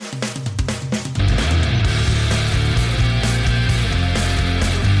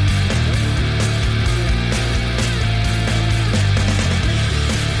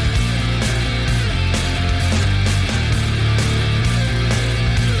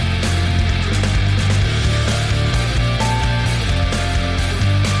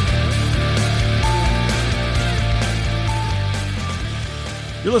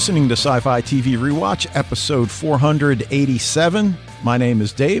You're listening to Sci-Fi TV Rewatch, episode 487. My name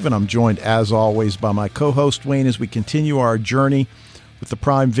is Dave, and I'm joined, as always, by my co-host, Wayne, as we continue our journey with the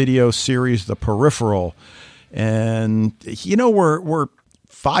Prime Video series, The Peripheral. And, you know, we're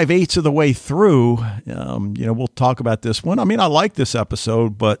 5/8 of the way through. We'll talk about this one. I mean, I like this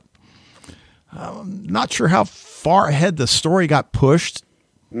episode, but I'm not sure how far ahead the story got pushed.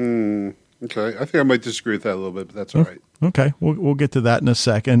 Okay. I think I might disagree with that a little bit, but that's all right. Okay, we'll get to that in a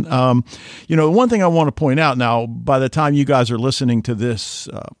second. One thing I want to point out now, by the time you guys are listening to this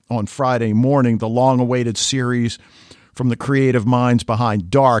on Friday morning, the long-awaited series from the creative minds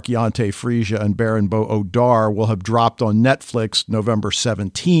behind Dark, Jantje Friese and Baran-bo Odar, will have dropped on Netflix November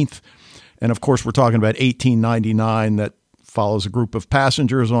 17th. And, of course, we're talking about 1899, that follows a group of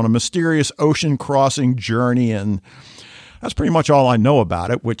passengers on a mysterious ocean-crossing journey. And that's pretty much all I know about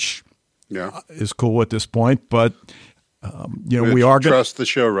it, which is cool at this point. But... we are going to trust the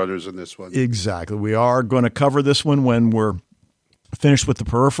showrunners in this one. Exactly. We are going to cover this one when we're finished with The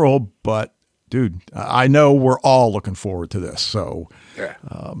Peripheral. But, dude, I know we're all looking forward to this. So,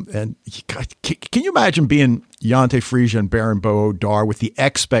 and can you imagine being Jantje Friese and Baran-bo Odar with the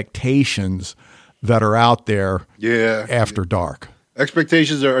expectations that are out there after Dark?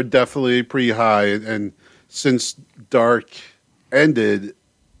 Expectations are definitely pretty high. And since Dark ended,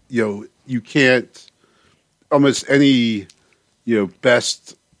 you can't... Almost any,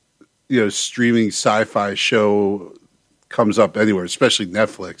 best, streaming sci-fi show comes up anywhere, especially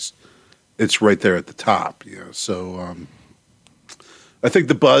Netflix. It's right there at the top, So I think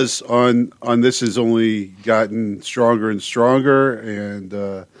the buzz on this has only gotten stronger and stronger. And,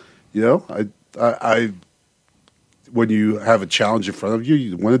 I when you have a challenge in front of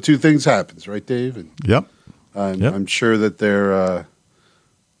you, one of two things happens, right, Dave? And yep. I'm sure that they're...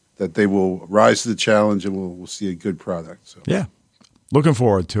 that they will rise to the challenge and we'll see a good product. So. Yeah, looking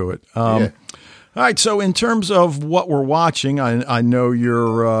forward to it. All right, so in terms of what we're watching, I know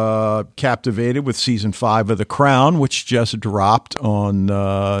you're captivated with Season 5 of The Crown, which just dropped on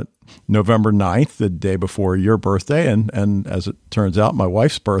November 9th, the day before your birthday, and as it turns out, my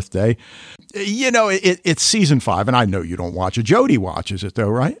wife's birthday. It's Season 5, and I know you don't watch it. Jody watches it, though,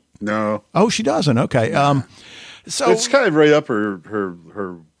 right? No. Oh, she doesn't? Okay. So it's kind of right up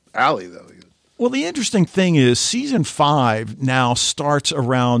her alley, though. Well, the interesting thing is Season 5 now starts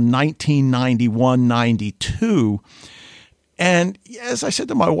around 1991-92. And as I said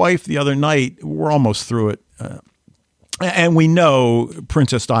to my wife the other night, we're almost through it. And we know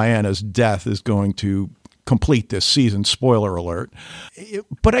Princess Diana's death is going to complete this season. Spoiler alert.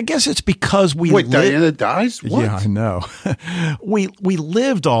 But I guess it's because we... Wait, Diana dies? What? Yeah, I know. We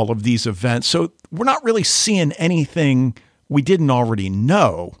lived all of these events, so we're not really seeing anything we didn't already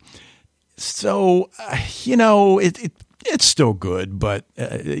know. So, it's still good, but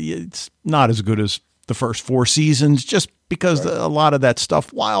it's not as good as the first 4 seasons, just because a lot of that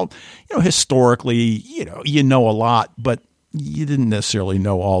stuff, while, historically, you know a lot, but you didn't necessarily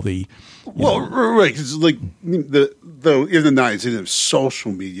know all the... right, because though in the 90s, they didn't have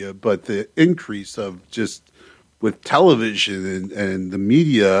social media, but the increase of just with television and the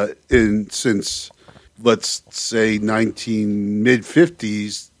media since... let's say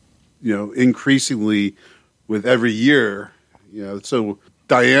mid-50s, increasingly with every year, so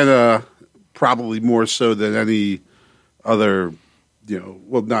Diana probably more so than any other,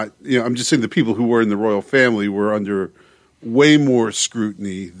 I'm just saying the people who were in the royal family were under way more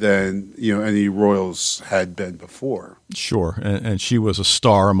scrutiny than, any royals had been before. Sure. And she was a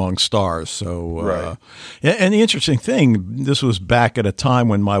star among stars. So, right. And the interesting thing, this was back at a time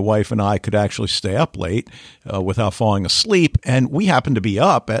when my wife and I could actually stay up late without falling asleep. And we happened to be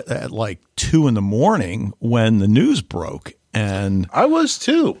up at like 2 a.m. when the news broke. And I was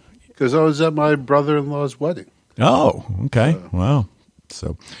too, because I was at my brother-in-law's wedding. Oh, okay. Wow.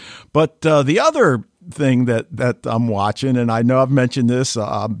 So, but the other thing that I'm watching, and I know I've mentioned this,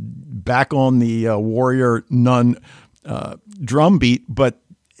 back on the Warrior Nun drumbeat, but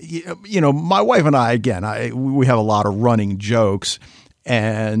my wife and I, again, we have a lot of running jokes,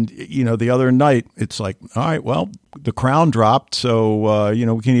 and the other night it's like, all right, well, The Crown dropped, so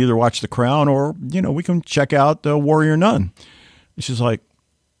we can either watch The Crown or we can check out Warrior Nun. And she's like,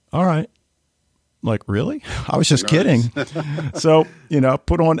 all right. Like, really? I was just kidding. So,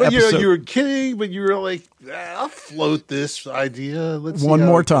 put on episode. You were kidding, but you were like, I'll float this idea. Let's see one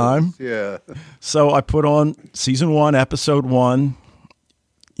more time. Yeah. So I put on Season 1, Episode 1.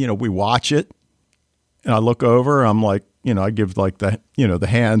 We watch it, and I look over. I'm like, I give like the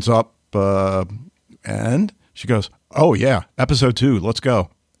hands up, and she goes, "Oh yeah, Episode 2, let's go."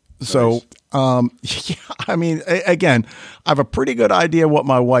 So, yeah, I mean, again, I have a pretty good idea what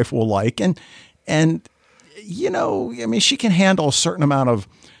my wife will like. And, you know, I mean, she can handle a certain amount of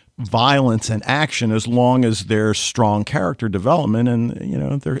violence and action as long as there's strong character development. And, you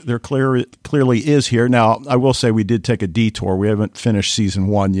know, there clearly is here. Now, I will say we did take a detour. We haven't finished season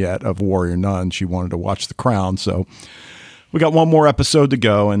 1 yet of Warrior Nun. She wanted to watch The Crown. So we got one more episode to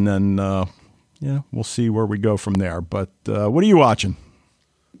go, and then, yeah, we'll see where we go from there. But what are you watching?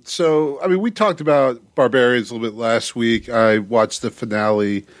 So, I mean, we talked about Barbarians a little bit last week. I watched the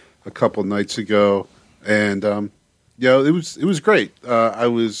finale a couple nights ago, and you know, it was great.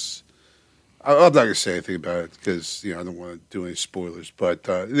 I'm not going to say anything about it because, you know, I don't want to do any spoilers. But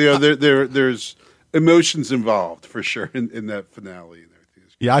you know, there's emotions involved for sure in that finale and everything.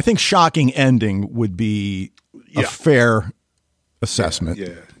 Yeah, I think shocking ending would be a fair assessment.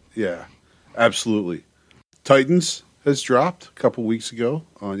 Yeah, absolutely. Titans has dropped a couple weeks ago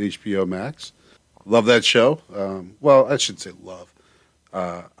on HBO Max. Love that show. Well, I should say love.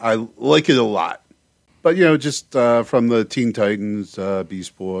 I like it a lot. But, you know, just from the Teen Titans,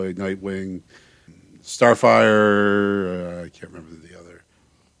 Beast Boy, Nightwing, Starfire, I can't remember the other,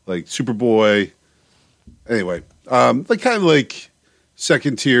 like Superboy. Anyway, like kind of like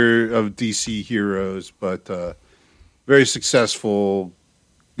second tier of DC heroes, but very successful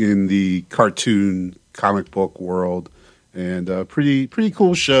in the cartoon comic book world, and pretty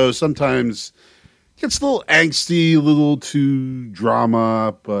cool show. Sometimes gets a little angsty, a little too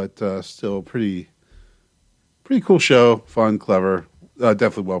drama, but still pretty cool show. Fun, clever,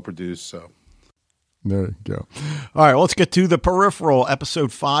 definitely well produced. So there you go. All right, well, let's get to The Peripheral,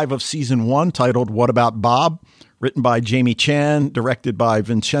 episode 5 of season 1, titled "What About Bob?" Written by Jamie Chan, directed by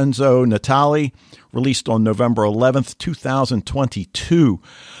Vincenzo Natali, released on November 11th, 2022.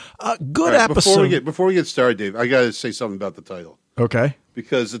 Good episode. Before we get started, Dave, I got to say something about the title. Okay.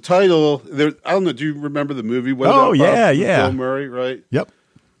 Because the title, I don't know, do you remember the movie? What About Bob? Yeah. Bill Murray, right? Yep.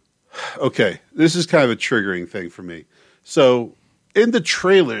 Okay, this is kind of a triggering thing for me. So, in the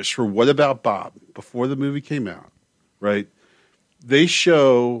trailers for What About Bob, before the movie came out, right, they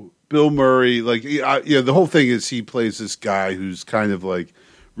show Bill Murray, like, you know, the whole thing is he plays this guy who's kind of like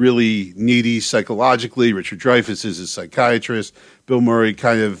really needy psychologically. Richard Dreyfuss is a psychiatrist. Bill Murray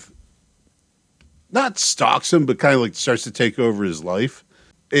kind of not stalks him, but kind of like starts to take over his life.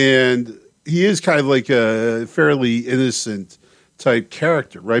 And he is kind of like a fairly innocent type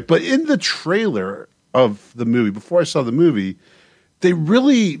character, right? But in the trailer of the movie, before I saw the movie, they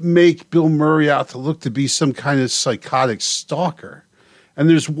really make Bill Murray out to look to be some kind of psychotic stalker. And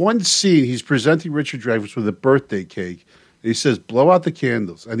there's one scene, he's presenting Richard Dreyfuss with a birthday cake. And he says, "Blow out the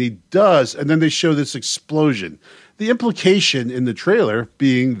candles." And he does. And then they show this explosion. The implication in the trailer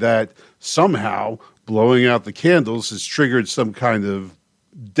being that somehow blowing out the candles has triggered some kind of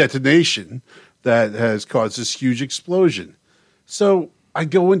detonation that has caused this huge explosion. So I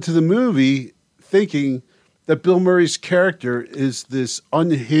go into the movie thinking that Bill Murray's character is this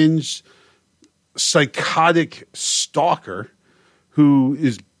unhinged, psychotic stalker who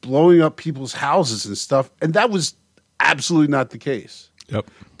is blowing up people's houses and stuff. And that was absolutely not the case. Yep.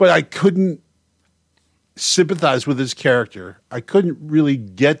 But I couldn't sympathize with his character. I couldn't really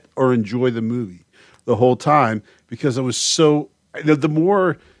get or enjoy the movie the whole time because I was so, the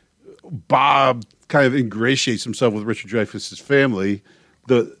more Bob kind of ingratiates himself with Richard Dreyfuss's family,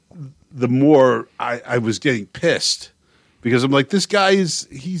 the more I was getting pissed because I'm like, this guy he's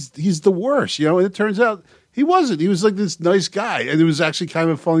the worst, you know. And it turns out he wasn't. He was like this nice guy, and it was actually kind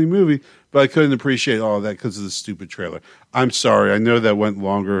of a funny movie. But I couldn't appreciate all of that because of the stupid trailer. I'm sorry. I know that went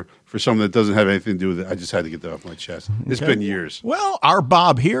longer for something that doesn't have anything to do with it. I just had to get that off my chest. It's been years. Well, our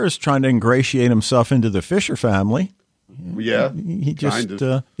Bob here is trying to ingratiate himself into the Fisher family. Yeah, he just.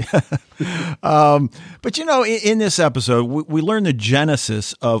 But you know, in this episode, we learn the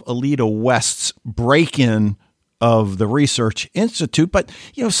genesis of Alita West's break-in of the Research Institute. But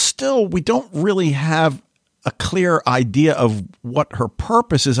you know, still, we don't really have a clear idea of what her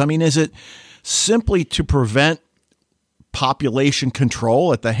purpose is. I mean, is it simply to prevent population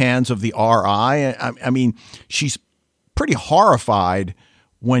control at the hands of the RI? I mean, she's pretty horrified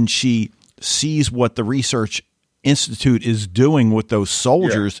when she sees what the Research Institute is doing with those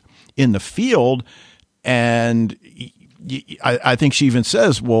soldiers in the field. And I think she even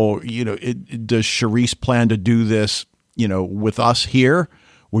says, well, you know, does Charisse plan to do this, you know, with us here?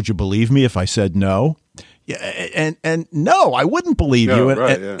 Would you believe me if I said no? Yeah, and no, I wouldn't believe you.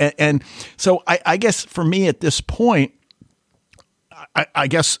 And so I guess for me at this point, I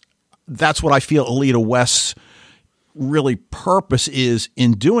guess that's what I feel Alita West's really purpose is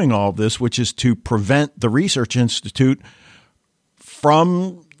in doing all of this, which is to prevent the Research Institute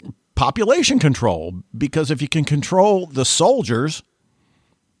from population control, because if you can control the soldiers,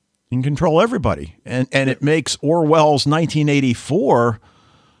 you can control everybody. And it makes Orwell's 1984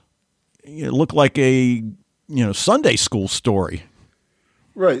 look like a Sunday school story.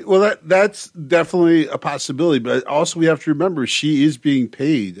 Right. Well, that's definitely a possibility, but also we have to remember she is being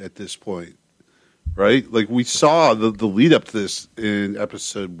paid at this point, right? Like we saw the lead up to this in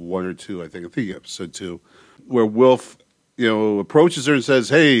episode 1 or 2, I think episode 2, where Wilf, approaches her and says,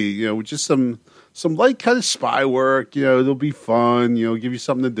 "Hey, just some light kind of spy work. It'll be fun. Give you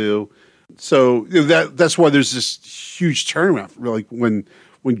something to do." So that's why there's this huge turnaround. Like when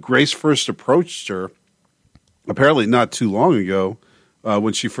Grace first approached her, apparently not too long ago,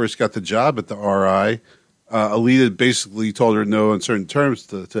 when she first got the job at the RI, Alita basically told her no on certain terms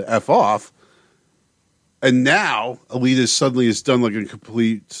to F off. And now Alita suddenly has done like a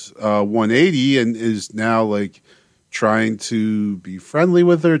complete 180 and is now like trying to be friendly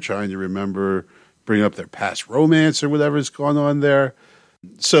with her, trying to bring up their past romance or whatever's going on there.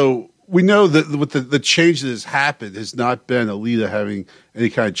 So we know that what the change that has happened has not been Alita having any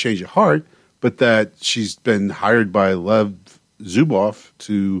kind of change of heart, but that she's been hired by Lev Zubov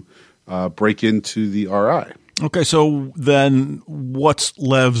to break into the RI. Okay, so then what's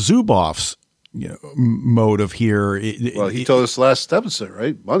Lev Zubov's motive here? Well, he told us last episode,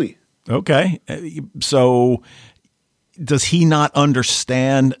 right? Money. Okay, so does he not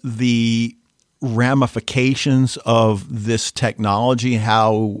understand the ramifications of this technology,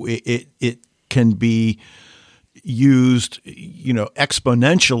 how it can be used,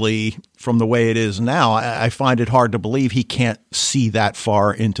 exponentially from the way it is now? I find it hard to believe he can't see that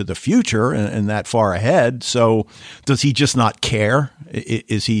far into the future and that far ahead. So does he just not care?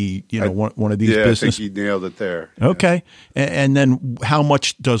 Is he, one of these business? I think he nailed it there. Okay. Yeah. And then how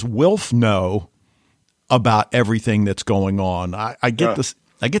much does Wilf know about everything that's going on? I get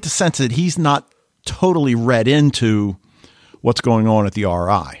the sense that he's not totally read into what's going on at the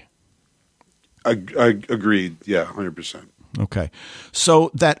RI. I agreed. Yeah, 100%. Okay.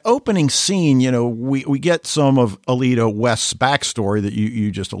 So that opening scene, we get some of Alita West's backstory that you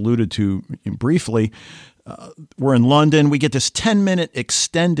just alluded to briefly. We're in London. We get this 10-minute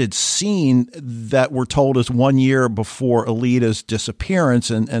extended scene that we're told is 1 year before Alita's disappearance,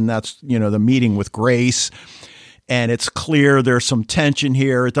 and that's, the meeting with Grace. And it's clear there's some tension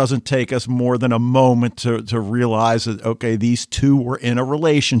here. It doesn't take us more than a moment to realize that, okay, these two were in a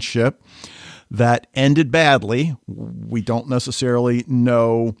relationship that ended badly. We don't necessarily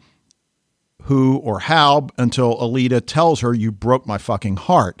know who or how until Alita tells her, "You broke my fucking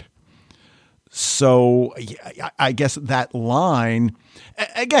heart." So I guess that line,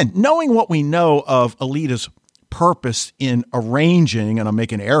 again, knowing what we know of Alita's purpose in arranging, and I'm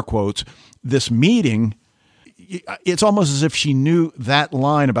making air quotes, this meeting, it's almost as if she knew that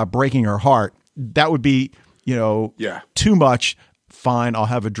line about breaking her heart. That would be, too much. Fine, I'll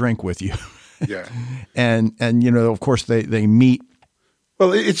have a drink with you. Yeah. and of course they meet.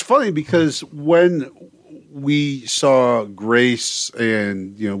 Well, it's funny because when we saw Grace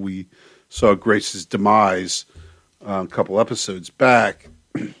and, we saw Grace's demise a couple episodes back,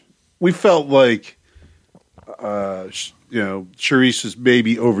 we felt like, Charisse was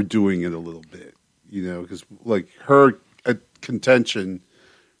maybe overdoing it a little bit, because like her contention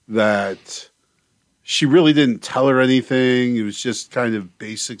that she really didn't tell her anything. It was just kind of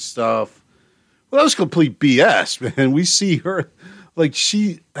basic stuff. Well, that was complete BS, man. We see her, like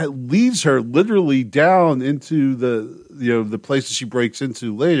she leads her literally down into the place that she breaks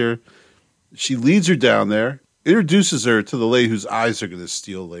into later. She leads her down there, introduces her to the lady whose eyes are going to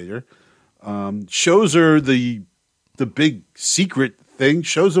steal later, shows her the big secret thing,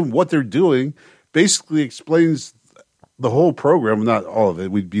 shows them what they're doing, basically explains the whole program, not all of it.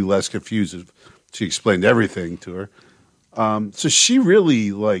 We'd be less confused if she explained everything to her. So she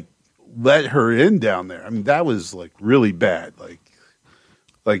really let her in down there. I mean, that was really bad.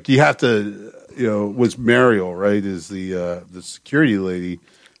 Like you have to, was Mariel, right? Is the security lady.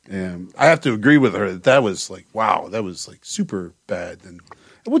 And I have to agree with her that was wow, that was super bad. And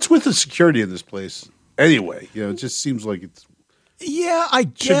what's with the security in this place anyway? It just seems like it's. Yeah, I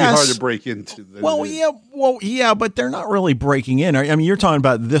guess. Should be hard to break into. Yeah, but they're not really breaking in. I mean, you're talking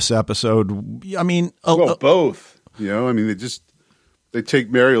about this episode. I mean, both. They take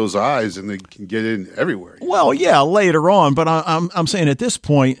Mariel's eyes and they can get in everywhere. Well, yeah, later on, but I'm saying at this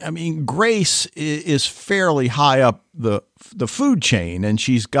point, I mean, Grace is fairly high up the food chain, and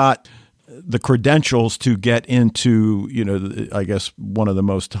she's got the credentials to get into, I guess one of the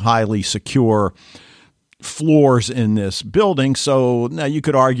most highly secure floors in this building. So now you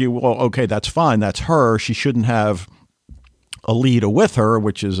could argue, well, okay, that's fine. That's her. She shouldn't have Alita with her,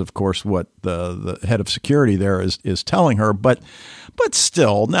 which is, of course, what the head of security there is telling her. But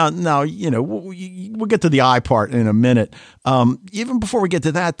still, now we'll get to the eye part in a minute. Even before we get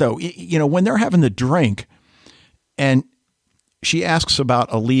to that, though, when they're having the drink, and she asks about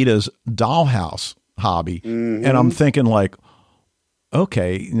Alita's dollhouse hobby, and I'm thinking like,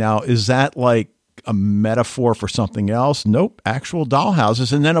 okay, now is that like a metaphor for something else? Nope, actual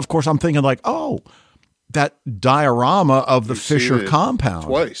dollhouses. And then, of course, I'm thinking like, oh, that diorama of the Fisher compound.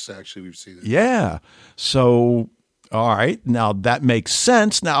 Twice, actually, we've seen it. Yeah. So, all right. Now that makes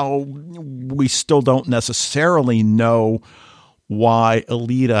sense. Now, we still don't necessarily know why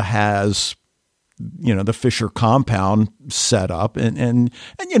Alita has, the Fisher compound set up. And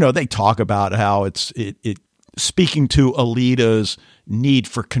they talk about how it speaking to Alita's need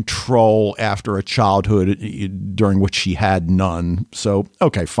for control after a childhood during which she had none. So,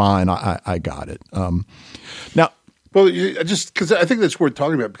 okay, fine. I got it. Now, well, just because I think that's worth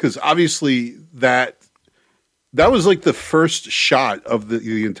talking about, because obviously that was like the first shot of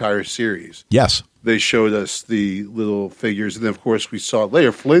the entire series. Yes. They showed us the little figures. And then, of course, we saw it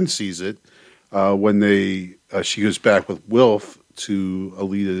later. Flynn sees it when she goes back with Wilf to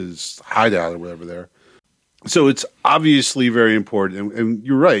Alita's hideout or whatever there. So it's obviously very important. And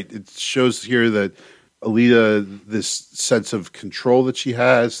you're right. It shows here that Alita, this sense of control that she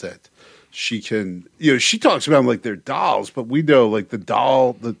has, that she can, she talks about them like they're dolls, but we know like the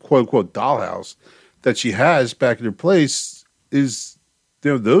quote unquote dollhouse that she has back in her place is,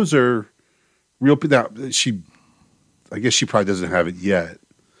 those are real. Now, I guess she probably doesn't have it yet.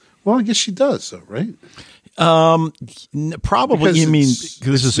 Well, I guess she does, though, right? Probably. You mean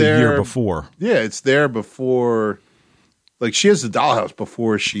this is a year before? Yeah, it's there before. Like she has the dollhouse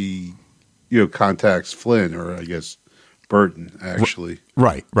before she, contacts Flynn, or I guess Burton actually.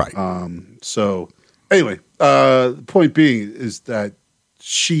 Right. So anyway, the point being is that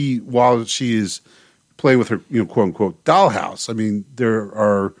while she is playing with her, quote unquote dollhouse, I mean, there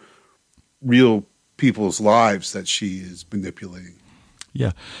are real people's lives that she is manipulating.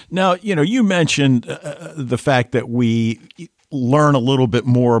 Yeah. Now, you mentioned the fact that we learn a little bit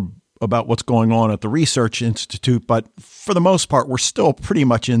more about what's going on at the Research Institute, but for the most part, we're still pretty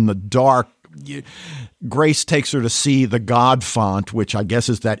much in the dark. Grace takes her to see the God font, which I guess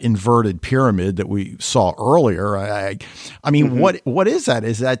is that inverted pyramid that we saw earlier. I mean, what is that?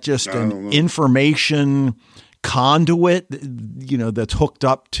 Is that just an information conduit, that's hooked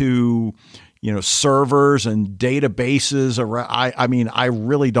up to servers and databases around? I mean, I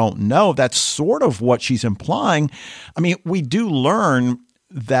really don't know. That's sort of what she's implying. I mean, we do learn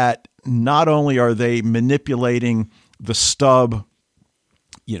that not only are they manipulating the stub,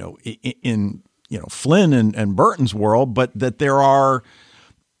 in Flynn and Burton's world, but that there are,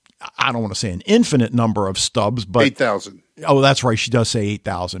 I don't want to say an infinite number of stubs, but 8,000. Oh, that's right. She does say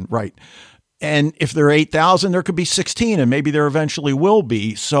 8,000. Right. And if there are 8,000, there could be 16, and maybe there eventually will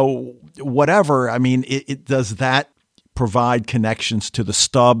be. So whatever, I mean, it does that provide connections to the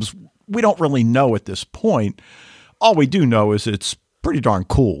stubs? We don't really know at this point. All we do know is it's pretty darn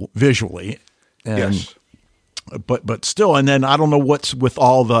cool visually. And, yes. But still, and then I don't know what's with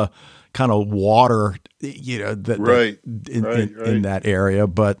all the kind of water, in that area.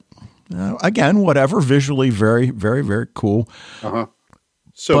 But again, whatever, visually very, very, very cool. Uh-huh.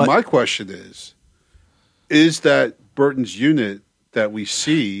 So my question is that Burton's unit that we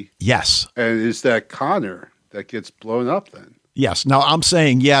see? Yes. And is that Connor that gets blown up then? Yes. Now I'm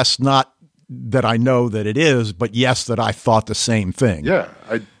saying yes, not that I know that it is, but yes, that I thought the same thing. Yeah,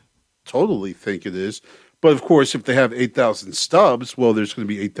 I totally think it is. But of course, if they have 8,000 stubs, well, there's going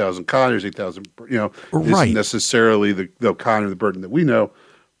to be 8,000 Connors, 8,000, isn't necessarily the Connor, the Burton that we know.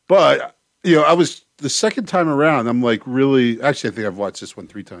 But, the second time around, I'm like really, actually, I think I've watched this one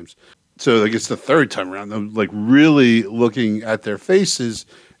 3 times. So I guess the third time around, I'm like really looking at their faces.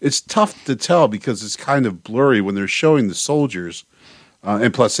 It's tough to tell because it's kind of blurry when they're showing the soldiers.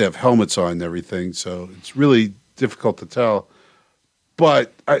 And plus they have helmets on and everything. So it's really difficult to tell.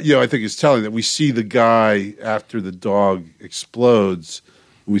 But, I think it's telling that we see the guy after the dog explodes.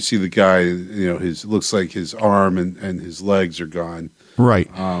 We see the guy, it looks like his arm and his legs are gone. Right.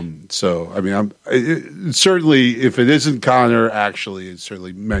 So, I mean, certainly if it isn't Connor, actually, it's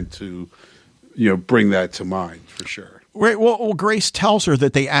certainly meant to, bring that to mind for sure. Right. Well, Grace tells her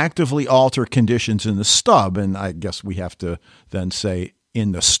that they actively alter conditions in the stub. And I guess we have to then say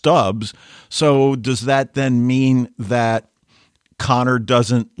in the stubs. So does that then mean that Connor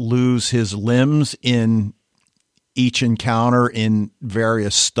doesn't lose his limbs in each encounter in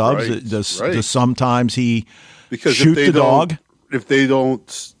various stubs? Right, does sometimes he because shoot the dog? If they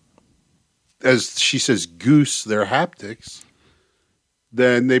don't, as she says, goose their haptics,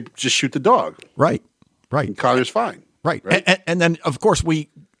 then they just shoot the dog. Right. And Connor's fine. Right. And then, of course, we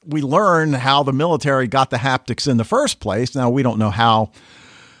learn how the military got the haptics in the first place. Now, we don't know how,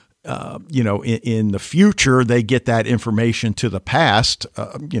 in the future they get that information to the past,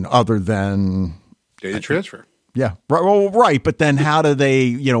 other than data transfer. Yeah. Right. But then how do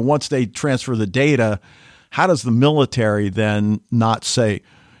they, once they transfer the data, how does the military then not say,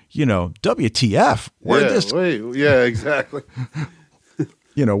 WTF? Yeah, exactly.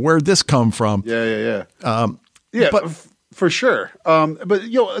 Where'd this come from? Yeah. But for sure. But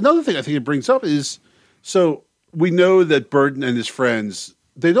another thing I think it brings up is, so we know that Burton and his friends,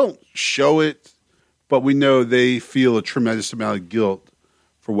 they don't show it, but we know they feel a tremendous amount of guilt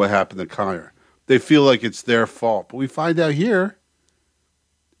for what happened to Connor. They feel like it's their fault, but we find out here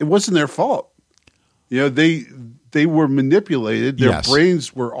it wasn't their fault. They were manipulated. Their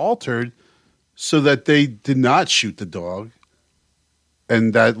brains were altered so that they did not shoot the dog,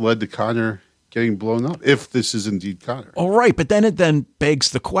 and that led to Connor getting blown up, if this is indeed Connor. All right, but then it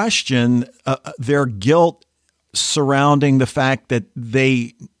begs the question, their guilt surrounding the fact that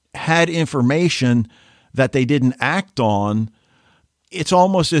they had information that they didn't act on. It's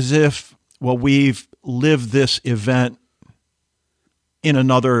almost as if, we've lived this event in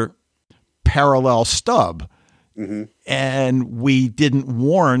another parallel stub, and we didn't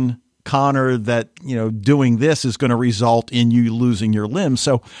warn Connor that, doing this is going to result in you losing your limbs.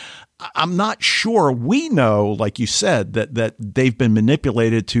 So I'm not sure. We know, like you said, that they've been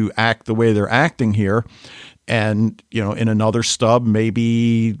manipulated to act the way they're acting here. And, in another stub,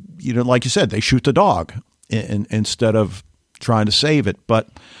 maybe, like you said, they shoot the dog instead of trying to save it. But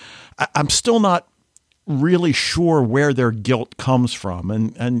I'm still not really sure where their guilt comes from.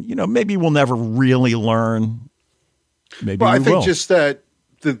 And maybe we'll never really learn. Maybe I think will. Just that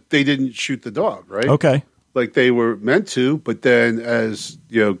they didn't shoot the dog, right? Okay. Like they were meant to, but then as,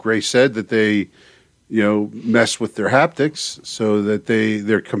 Grace said, that they, messed with their haptics so that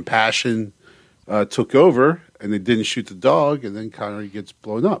their compassion took over and they didn't shoot the dog, and then Connor gets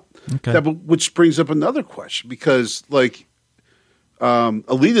blown up. Okay. Which brings up another question, because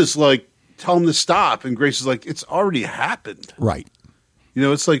Alita's like, tell him to stop, and Grace is like, it's already happened. Right.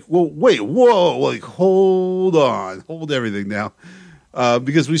 It's like, well, wait, whoa, like, hold on, hold everything now.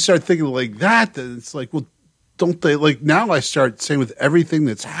 Because we start thinking like that, then it's like, well, don't they, like, now I start saying with everything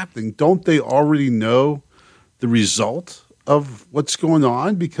that's happening, don't they already know the result of what's going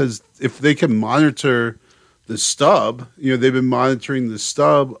on? Because if they can monitor the stub, they've been monitoring the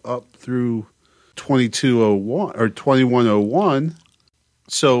stub up through 2201 or 2101.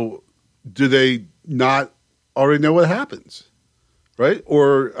 So do they not already know what happens? Right?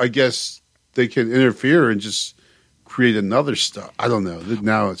 Or I guess they can interfere and just create another stub. I don't know.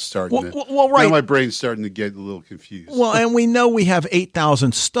 Now it's starting to. Well, right. Now my brain's starting to get a little confused. Well, and we know we have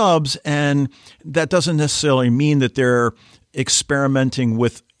 8,000 stubs, and that doesn't necessarily mean that they're experimenting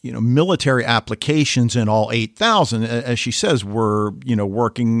with military applications in all 8,000. As she says, we're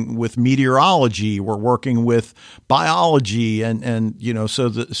working with meteorology, we're working with biology, and so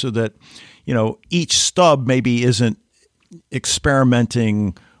that each stub maybe isn't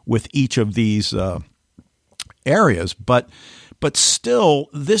experimenting with each of these areas, but still,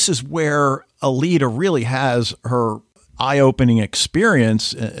 this is where Alita really has her eye-opening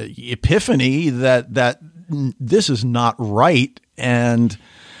experience, epiphany that this is not right. And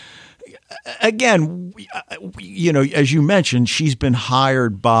again, as you mentioned, she's been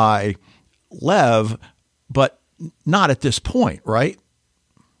hired by Lev, but not at this point, right?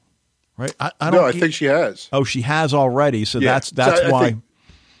 Right? I think she has. Oh, she has already. So yeah. that's why.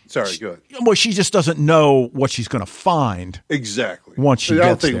 Sorry, go ahead. Well, she just doesn't know what she's going to find. Exactly. Once she gets there. I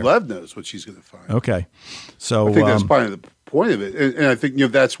don't think Lev knows what she's going to find. Okay. So I think that's part of the point of it. And I think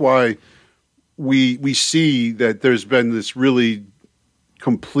that's why we see that there's been this really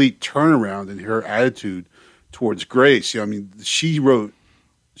complete turnaround in her attitude towards Grace. She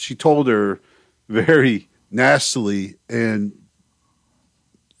told her very nastily and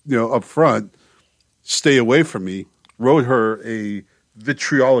up front, stay away from me, wrote her a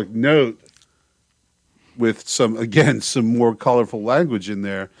vitriolic note with some more colorful language in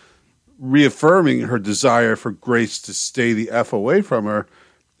there, reaffirming her desire for Grace to stay the F away from her.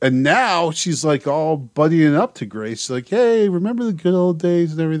 And now she's like all buddying up to Grace, like, hey, remember the good old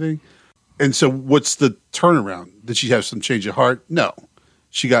days and everything? And so what's the turnaround? Did she have some change of heart? No.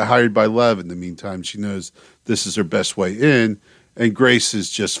 She got hired by Lev in the meantime. She knows this is her best way in, and Grace is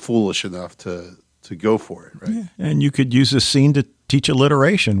just foolish enough to go for it, right? Yeah. And you could use this scene to teach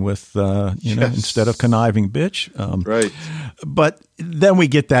alliteration with, instead of conniving bitch. Right. But then we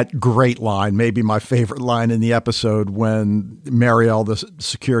get that great line, maybe my favorite line in the episode, when Mariel, the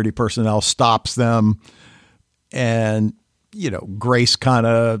security personnel, stops them and, Grace kind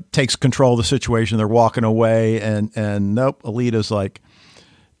of takes control of the situation. They're walking away and nope, Alita's like,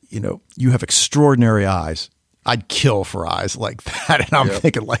 you have extraordinary eyes. I'd kill for eyes like that. And I'm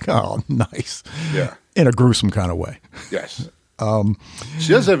thinking like, oh, nice. Yeah. In a gruesome kind of way. Yes.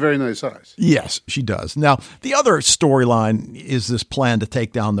 She does have very nice eyes. Yes, she does. Now, the other storyline is this plan to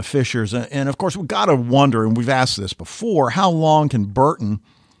take down the Fishers. And of course, we've got to wonder, and we've asked this before, how long can Burton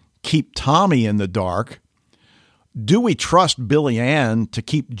keep Tommy in the dark? Do we trust Billy Ann to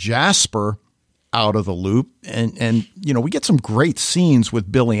keep Jasper out of the loop? And we get some great scenes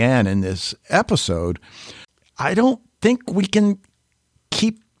with Billy Ann in this episode. I don't think we can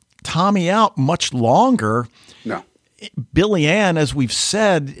keep Tommy out much longer. No. Billy Ann, as we've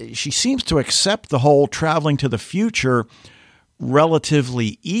said, she seems to accept the whole traveling to the future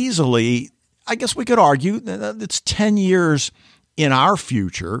relatively easily. I guess we could argue that it's 10 years in our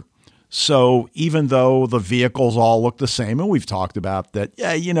future. So even though the vehicles all look the same, and we've talked about that,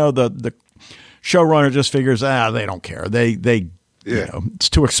 the showrunner just figures, they don't care. It's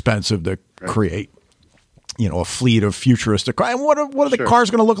too expensive to create, a fleet of futuristic cars. And what are the cars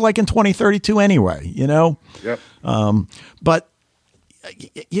going to look like in 2032 anyway, Yep. But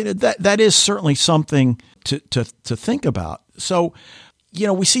that is certainly something to think about. So,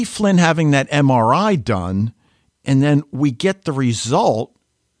 we see Flynn having that MRI done, and then we get the result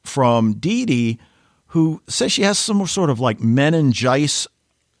from Dee Dee, who says she has some sort of like meningitis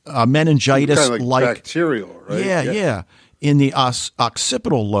kind of like bacterial, right? Yeah. In the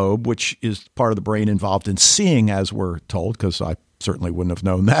occipital lobe, which is part of the brain involved in seeing, as we're told, because I certainly wouldn't have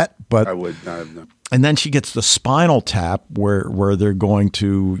known that. But I would not have known. And then she gets the spinal tap where they're going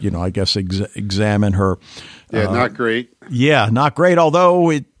to, I guess, examine her. Yeah, not great. Yeah, not great,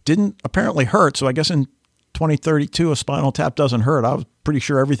 although it didn't apparently hurt. So I guess in 2032, a spinal tap doesn't hurt. I was pretty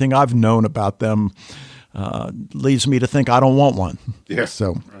sure everything I've known about them leads me to think I don't want one. Yeah,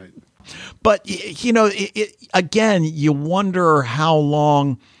 so right. But, again, you wonder how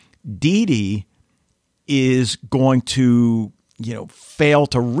long Dee Dee is going to, fail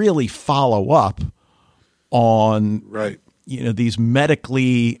to really follow up on, these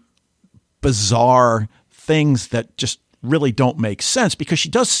medically bizarre things that just really don't make sense, because she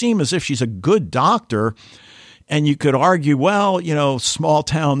does seem as if she's a good doctor. And you could argue, well, small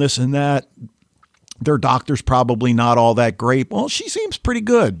town, this and that. Their doctor's probably not all that great. Well, she seems pretty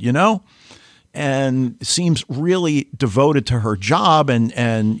good, and seems really devoted to her job.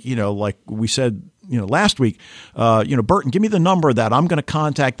 And like we said, last week, Burton, give me the number of that. I'm going to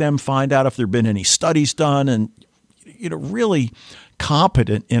contact them, find out if there've been any studies done, and, really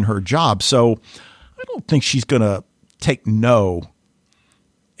competent in her job. So I don't think she's going to take no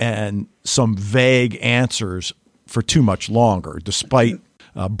and some vague answers for too much longer, despite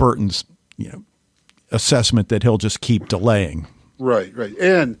Burton's, assessment that he'll just keep delaying. Right.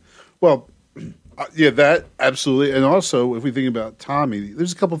 And, well, that absolutely. And also, if we think about Tommy,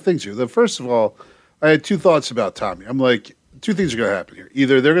 there's a couple of things here. First of all, I had two thoughts about Tommy. I'm like, two things are going to happen here.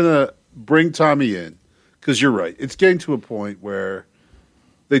 Either they're going to bring Tommy in, because you're right. It's getting to a point where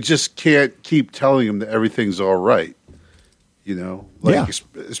they just can't keep telling him that everything's all right.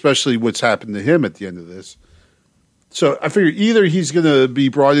 Especially what's happened to him at the end of this. So I figure either he's going to be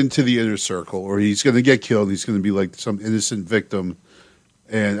brought into the inner circle, or he's going to get killed. He's going to be like some innocent victim.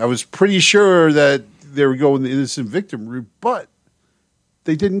 And I was pretty sure that they were going the innocent victim route, but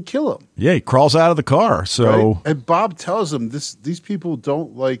they didn't kill him. Yeah, he crawls out of the car. So, right? And Bob tells him these people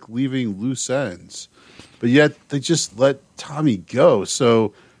don't like leaving loose ends, but yet they just let Tommy go.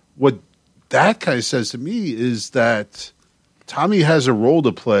 So what that kind of says to me is that Tommy has a role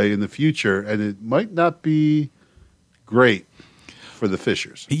to play in the future, and it might not be great for the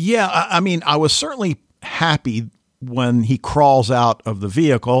Fishers. Yeah, I mean, I was certainly happy when he crawls out of the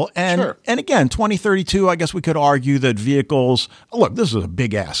vehicle. And and again, 2032, I guess we could argue that vehicles, look, this is a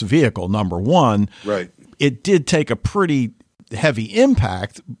big-ass vehicle, number one. Right. It did take a pretty heavy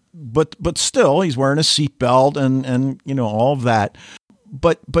impact, but still, he's wearing a seatbelt and all of that.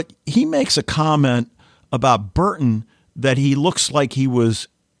 But he makes a comment about Burton that he looks like he was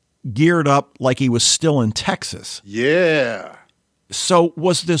geared up like he was still in Texas. Yeah. So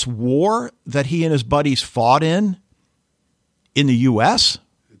was this war that he and his buddies fought in the U.S.?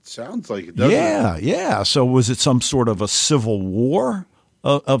 It sounds like it, doesn't it? Yeah. So was it some sort of a civil war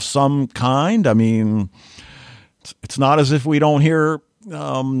of some kind? I mean, it's not as if we don't hear,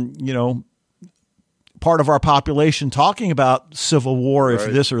 part of our population talking about civil war if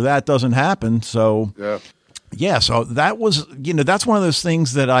this or that doesn't happen. So yeah, so that was, that's one of those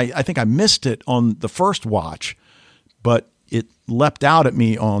things that I think I missed it on the first watch, but it leapt out at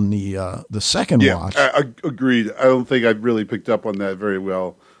me on the second watch. I agreed. I don't think I really picked up on that very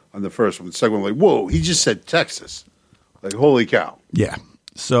well on the first one. The second one, like, whoa, he just said Texas. Like, holy cow. Yeah.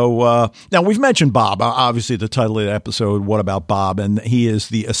 So now we've mentioned Bob, obviously the title of the episode, What About Bob? And he is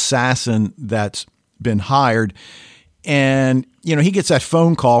the assassin that's been hired. And, he gets that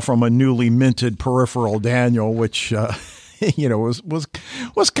phone call from a newly minted peripheral Daniel, which, was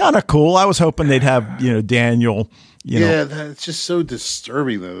kind of cool. I was hoping they'd have, Daniel, that's just so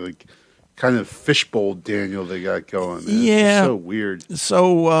disturbing, though. Like, kind of fishbowl Daniel they got going. Man. Yeah. It's so weird.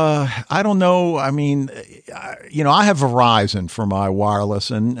 So I don't know. I mean, I have Verizon for my wireless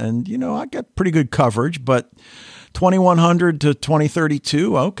and I get pretty good coverage, but 2100 to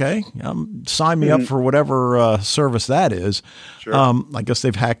 2032. Okay. Sign me up for whatever service that is. Sure. I guess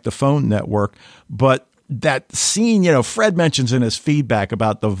they've hacked the phone network, but that scene, Fred mentions in his feedback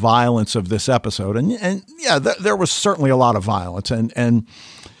about the violence of this episode and yeah, there was certainly a lot of violence and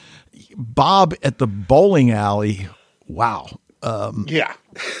Bob at the bowling alley. Wow. Yeah.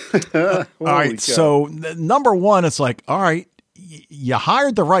 All right. So number one, it's like, all right, you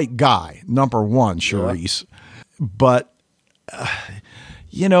hired the right guy. Number one, Charisse. Yeah. But,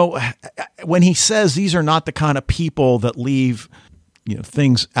 when he says these are not the kind of people that leave,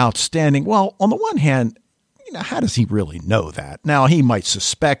 things outstanding. Well, on the one hand, how does he really know that? Now he might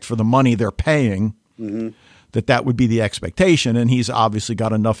suspect for the money they're paying, that would be the expectation. And he's obviously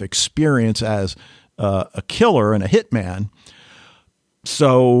got enough experience as a killer and a hitman.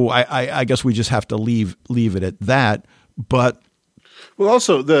 So I guess we just have to leave it at that. But well,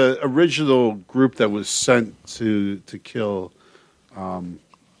 also the original group that was sent to kill,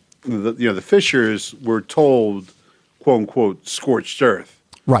 the Fishers were told, quote unquote, scorched earth.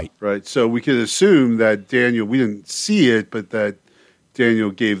 Right. Right. So we could assume that Daniel, we didn't see it, but that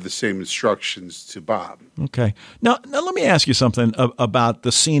Daniel gave the same instructions to Bob. Okay. Now let me ask you something about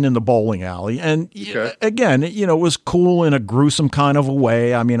the scene in the bowling alley. And again, it was cool in a gruesome kind of a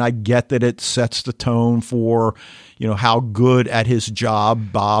way. I mean, I get that it sets the tone for, how good at his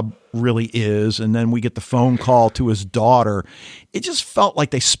job Bob really is. And then we get the phone call to his daughter. It just felt like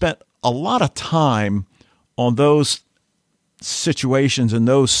they spent a lot of time on those situations and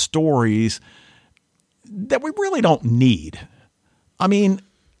those stories that we really don't need. I mean,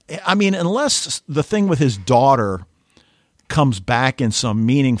 unless the thing with his daughter comes back in some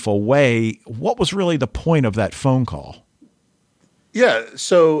meaningful way, what was really the point of that phone call? Yeah,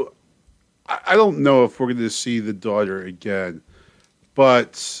 so I don't know if we're going to see the daughter again,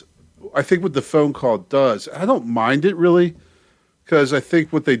 but I think what the phone call does, I don't mind it really, because I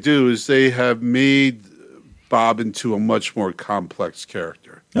think what they do is they have made Bob into a much more complex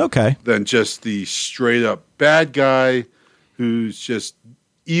character. Okay. Than just the straight up bad guy who's just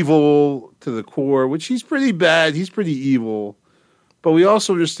evil to the core, which he's pretty bad. He's pretty evil. But we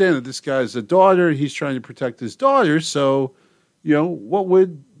also understand that this guy's a daughter. He's trying to protect his daughter. So, what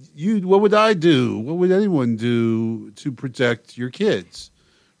would I do? What would anyone do to protect your kids?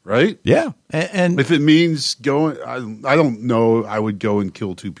 Right? Yeah. And if it means going, I don't know. I would go and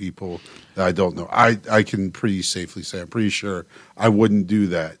kill two people that I don't know. I can pretty safely say I'm pretty sure I wouldn't do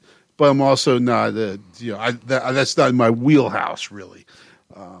that. But I'm also not, that's not in my wheelhouse, really.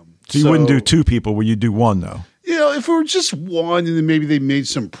 So you wouldn't do two people, would you do one, though? If it were just one and then maybe they made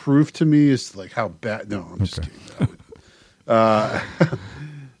some proof to me as to like how bad. No, I'm just kidding.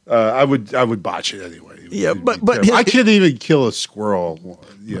 I would botch it anyway. Yeah, but I can't even kill a squirrel.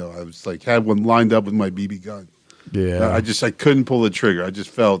 I was like, had one lined up with my BB gun. Yeah, I couldn't pull the trigger. I just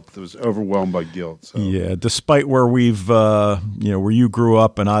felt it was overwhelmed by guilt. So. Yeah, despite where we've, where you grew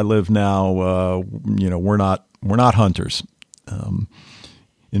up and I live now, we're not hunters.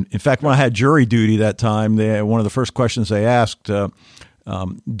 In fact, when I had jury duty that time, one of the first questions they asked, do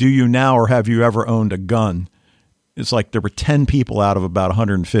you now or have you ever owned a gun? It's like there were 10 people out of about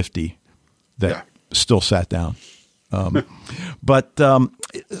 150 that still sat down. But were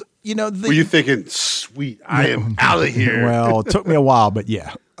you thinking, sweet, I am out of here? Well, it took me a while, but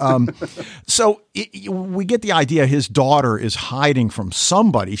yeah. So we get the idea his daughter is hiding from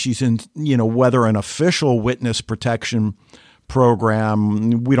somebody. She's in, whether an official witness protection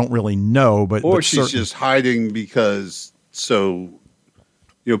program, we don't really know, but she's just hiding because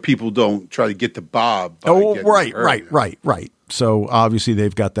people don't try to get to Bob. Right. So obviously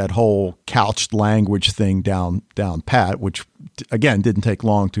they've got that whole couched language thing down pat, which again didn't take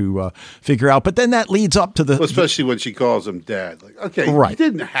long to figure out. But then that leads up to especially when she calls him dad. Like, okay, right. You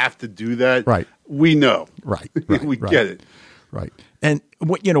didn't have to do that. Right. we know. Right. We get it. Right. And,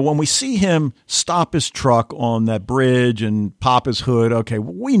 when we see him stop his truck on that bridge and pop his hood, okay,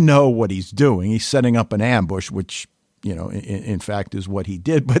 we know what he's doing. He's setting up an ambush, which, in fact is what he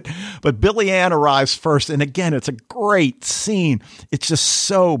did. But Billy Ann arrives first. And again, it's a great scene. It's just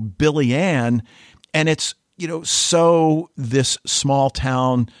so Billy Ann. And it's, so this small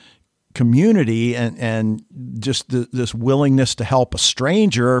town community and just this willingness to help a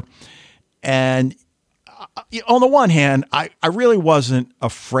stranger. And on the one hand, I really wasn't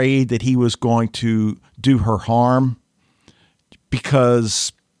afraid that he was going to do her harm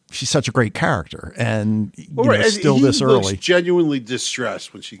because she's such a great character, and still he this looks early, genuinely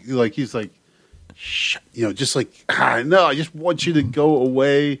distressed when he's like, just like, no, I just want you to go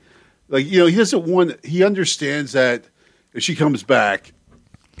away. Like, he doesn't want. He understands that if she comes back,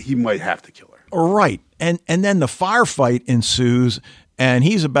 he might have to kill her. Right, and then the firefight ensues. And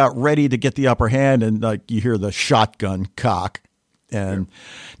he's about ready to get the upper hand, and like you hear the shotgun cock. And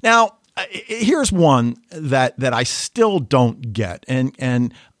now here's one that I still don't get,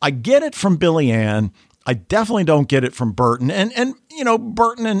 and I get it from Billy Ann. I definitely don't get it from Burton. And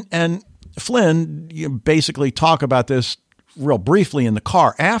Burton and Flynn basically talk about this real briefly in the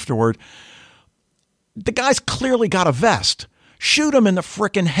car afterward. The guy's clearly got a vest. Shoot him in the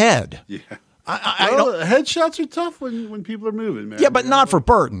frickin' head. Yeah. Headshots are tough when people are moving, man. Yeah, but not for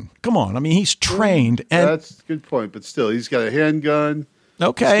Burton. Come on. I mean, he's trained. And that's a good point. But still, he's got a handgun.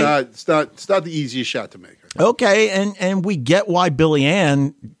 Okay. It's not the easiest shot to make. Okay. And we get why Billy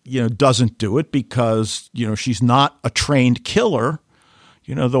Ann, doesn't do it because, she's not a trained killer,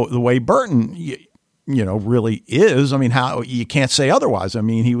 the way Burton, really is. I mean, how you can't say otherwise. I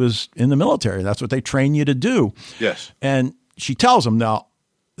mean, he was in the military. That's what they train you to do. Yes. And she tells him, now,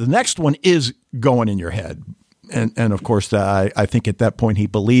 the next one is going in your head. And of course, I think at that point he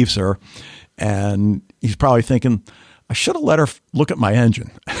believes her. And he's probably thinking, I should have let her look at my engine.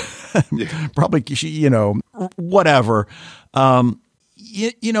 Yeah. Probably, whatever. Tommy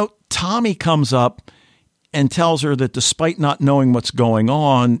comes up and tells her that despite not knowing what's going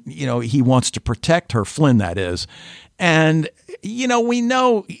on, he wants to protect her, Flynn, that is. And, we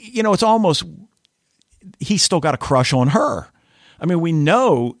know, it's almost, he's still got a crush on her. I mean, we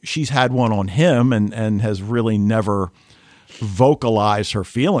know she's had one on him and has really never vocalized her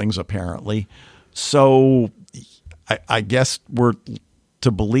feelings, apparently. So I guess we're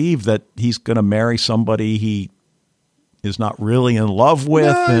to believe that he's going to marry somebody he is not really in love with.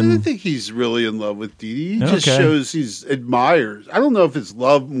 No, I don't think he's really in love with Dee Dee. He just shows he's admires. I don't know if it's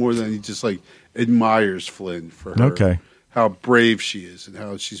love more than he just like admires Flynn for her. Okay. How brave she is and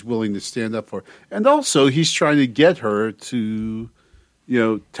how she's willing to stand up for her. And also he's trying to get her to,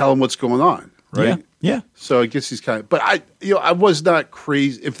 tell him what's going on. Right. Yeah. So I guess he's but I was not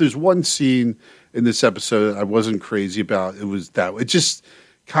crazy. If there's one scene in this episode I wasn't crazy about, it was that. It just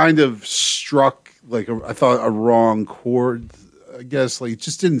kind of struck I thought a wrong chord, I guess. Like, it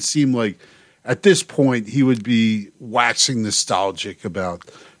just didn't seem like at this point he would be waxing nostalgic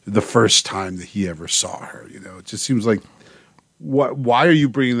about the first time that he ever saw her. It just seems like, why are you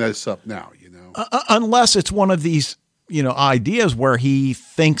bringing this up now? Unless it's one of these, ideas where he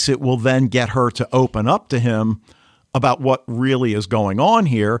thinks it will then get her to open up to him about what really is going on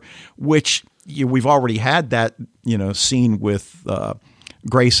here, which we've already had that, scene with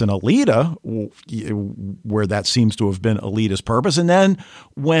Grace and Alita, where that seems to have been Alita's purpose. And then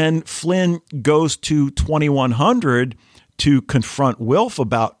when Flynn goes to 2100 to confront Wilf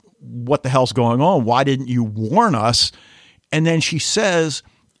about what the hell's going on, why didn't you warn us? And then she says,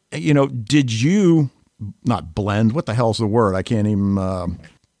 did you not blend? What the hell's the word? I can't even,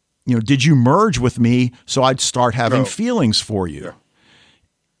 did you merge with me so I'd start having feelings for you? Yeah.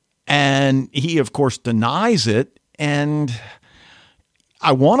 And he, of course, denies it. And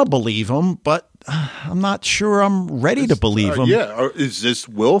I want to believe him, but I'm not sure I'm ready to believe him. Yeah. Or is this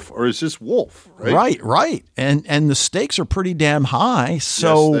Wilf or is this Wolf? Right. And the stakes are pretty damn high.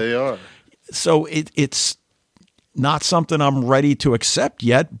 So yes, they are. So it's not something I'm ready to accept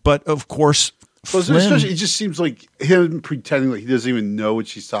yet, but of course, Flynn, especially it just seems like him pretending like he doesn't even know what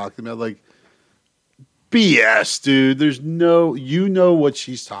she's talking about. Like, BS, dude. There's what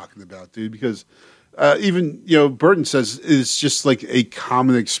she's talking about, dude. Because even Burton says it's just like a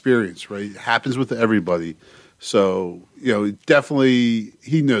common experience, right? It happens with everybody. So definitely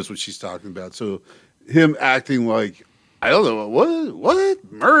he knows what she's talking about. So him acting like, I don't know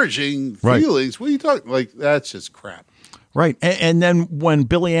what merging feelings. What are you talking? Like, that's just crap. Right. And then when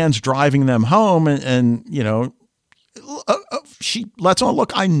Billy Ann's driving them home and she lets on,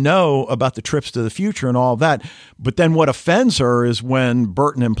 look, I know about the trips to the future and all that. But then what offends her is when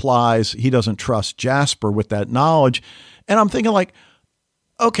Burton implies he doesn't trust Jasper with that knowledge. And I'm thinking like,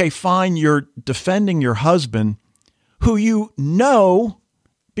 okay, fine. You're defending your husband who you know,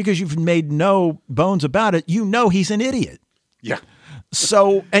 because you've made no bones about it. You know, he's an idiot. Yeah.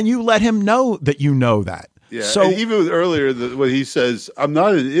 So, and you let him know that you know that. Yeah. So and even earlier when he says, I'm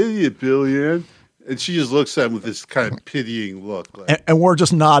not an idiot, Billy Ann. And she just looks at him with this kind of pitying look. Like, and we're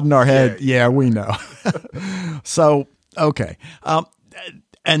just nodding our head. Yeah, we know. So, okay.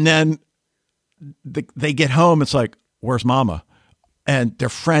 And then they get home. It's like, where's Mama? And they're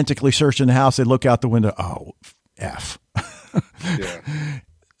frantically searching the house. They look out the window. Oh, F. yeah.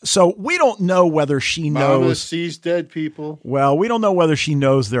 So we don't know whether she knows. Mama sees dead people. Well, we don't know whether she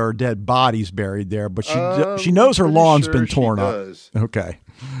knows there are dead bodies buried there, but she knows her lawn's been torn up. Okay.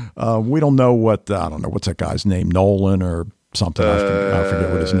 We don't know I don't know, what's that guy's name? Nolan or something. I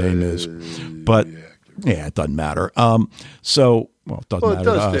forget what his name is. But yeah, it doesn't matter. It doesn't matter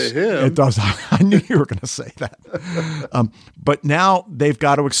to us. To him. It does. I knew you were going to say that. But now they've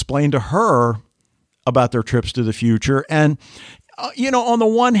got to explain to her about their trips to the future. And, on the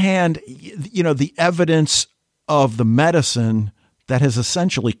one hand, the evidence of the medicine that has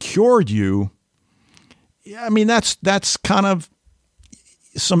essentially cured you. I mean, that's kind of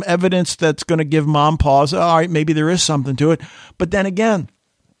some evidence that's going to give Mom pause. All right, maybe there is something to it. But then again,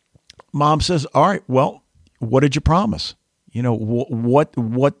 Mom says, all right, well, what did you promise?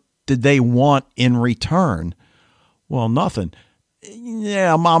 What did they want in return? Well, nothing.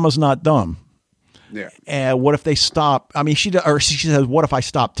 Yeah, Mama's not dumb. Yeah. And what if they stop? I mean, she says, what if I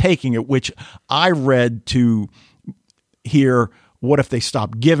stop taking it? Which I read to hear, what if they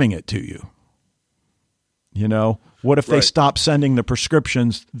stop giving it to you? What if they stop sending the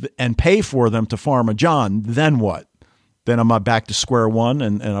prescriptions and pay for them to Pharma John? Then what? Then am I back to square one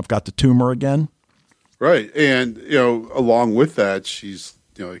and I've got the tumor again? Right. And, along with that, she's,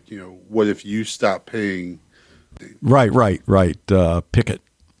 what if you stop paying? Right. Pickett.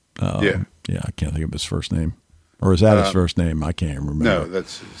 Yeah. Yeah, I can't think of his first name. Or is that his first name? I can't remember. No,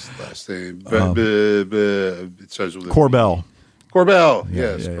 that's his last name. It starts with Corbell. Corbell,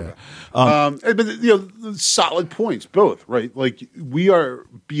 Yeah, yes. yeah, Corbell. But solid points, both, right? Like, we are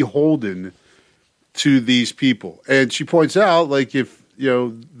beholden to these people. And she points out, like, if,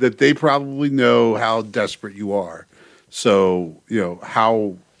 that they probably know how desperate you are. So,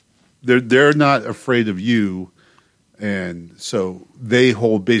 how they're not afraid of you. And so they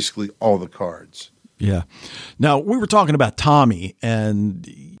hold basically all the cards. Yeah. Now, we were talking about Tommy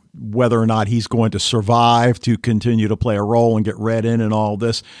and whether or not he's going to survive to continue to play a role and get read in and all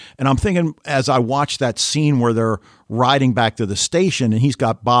this. And I'm thinking, as I watch that scene where they're riding back to the station and he's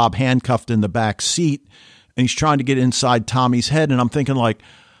got Bob handcuffed in the back seat and he's trying to get inside Tommy's head. And I'm thinking, like,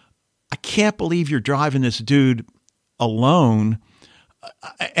 I can't believe you're driving this dude alone.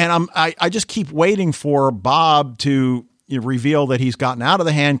 And I just keep waiting for Bob to reveal that he's gotten out of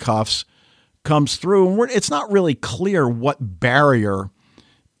the handcuffs, comes through, and it's not really clear what barrier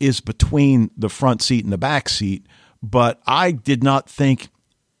is between the front seat and the back seat. But I did not think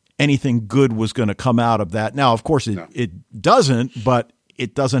anything good was going to come out of that. Now, of course, it doesn't, but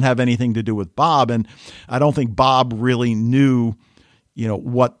it doesn't have anything to do with Bob, and I don't think Bob really knew,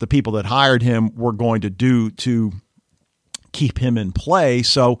 what the people that hired him were going to do to keep him in play.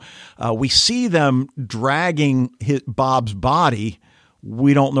 So we see them dragging Bob's body.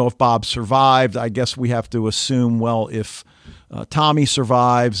 We don't know if Bob survived. I guess we have to assume, well, if Tommy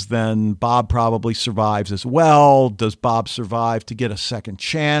survives, then Bob probably survives as well. Does Bob survive to get a second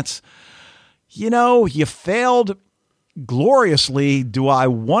chance? You failed gloriously. Do I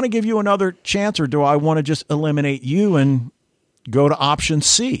want to give you another chance, or do I want to just eliminate you and go to option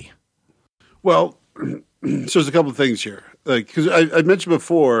C? Well, so there's a couple of things here. Like, because I mentioned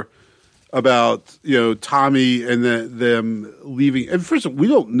before about Tommy and them leaving. And first of all, we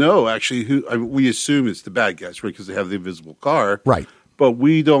don't know actually who. We assume it's the bad guys, right? Because they have the invisible car, right? But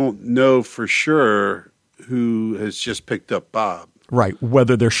we don't know for sure who has just picked up Bob, right?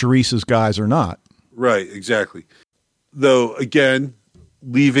 Whether they're Charisse's guys or not, right? Exactly. Though again,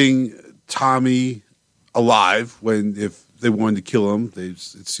 leaving Tommy alive if they wanted to kill him, it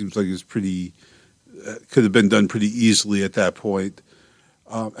seems like it's pretty. Could have been done pretty easily at that point.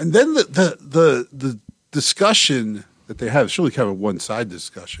 And then the discussion that they have, it's really kind of a one-side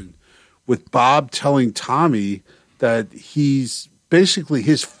discussion, with Bob telling Tommy that he's basically,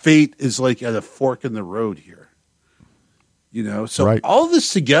 his fate is like at a fork in the road here. So right. All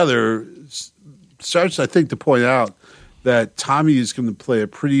this together starts, I think, to point out that Tommy is going to play a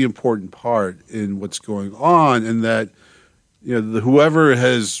pretty important part in what's going on, and that whoever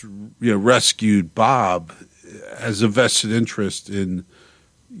has rescued Bob has a vested interest in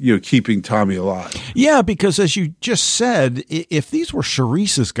keeping Tommy alive. Yeah, because as you just said, if these were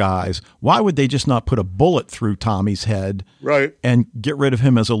Charisse's guys, why would they just not put a bullet through Tommy's head, right, and get rid of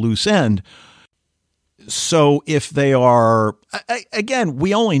him as a loose end? So if they are, again,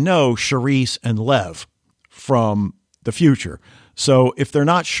 we only know Charisse and Lev from the future. So if they're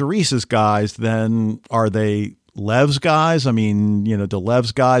not Charisse's guys, then are they Lev's guys? I mean, do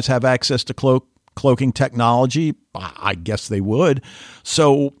Lev's guys have access to cloaking technology? I guess they would.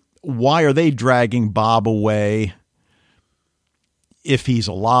 So why are they dragging Bob away if he's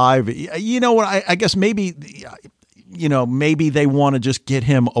alive? You know what? I guess maybe they want to just get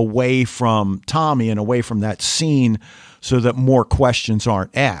him away from Tommy and away from that scene so that more questions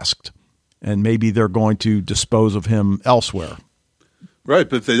aren't asked. And maybe they're going to dispose of him elsewhere. Right,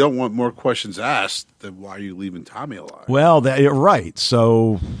 but if they don't want more questions asked, then why are you leaving Tommy alive? Well, right.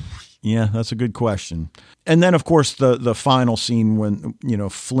 So, yeah, that's a good question. And then, of course, the final scene when,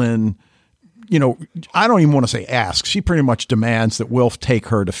 Flynn, I don't even want to say asks. She pretty much demands that Wilf take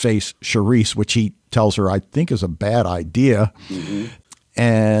her to face Charisse, which he tells her, I think, is a bad idea. Mm-hmm.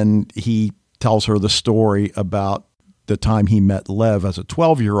 And he tells her the story about the time he met Lev as a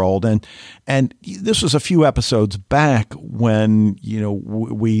 12-year-old. And this was a few episodes back when,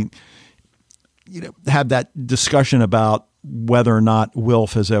 we had that discussion about whether or not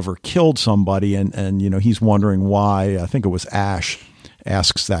Wilf has ever killed somebody. And he's wondering why. I think it was Ash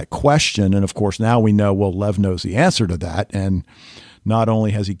asks that question. And of course, now we know, well, Lev knows the answer to that. And not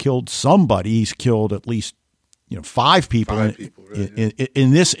only has he killed somebody, he's killed at least 5 people, right,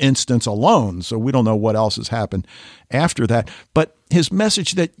 in this instance alone. So we don't know what else has happened after that. But his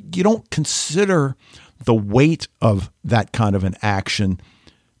message that you don't consider the weight of that kind of an action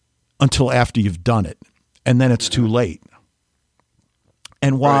until after you've done it. And then it's too late.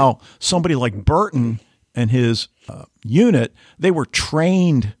 And while somebody like Burton and his unit, they were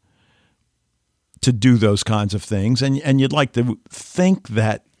trained to do those kinds of things. And you'd like to think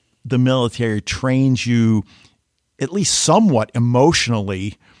that the military trains you at least somewhat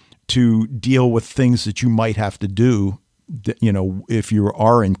emotionally to deal with things that you might have to do, if you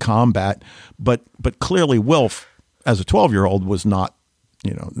are in combat. But clearly Wilf, as a 12-year-old, was not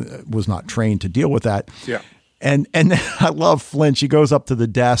trained to deal with that. Yeah. And I love Flynn. She goes up to the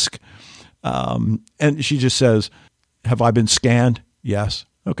desk and she just says, "Have I been scanned?" "Yes."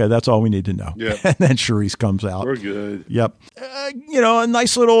 "Okay, that's all we need to know." Yeah. And then Charisse comes out. We're good. Yep. A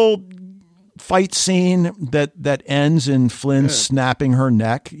nice little fight scene that ends in Flynn snapping her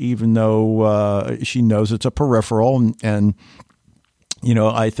neck, even though she knows it's a peripheral. And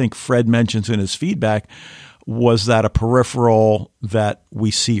I think Fred mentions in his feedback, was that a peripheral that we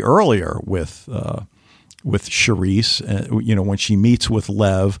see earlier with Charisse, when she meets with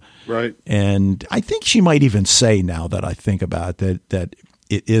Lev. Right. And I think she might even say, now that I think about it, that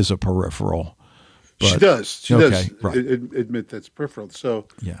it is a peripheral. But, she does. She does right. admit that's peripheral. So,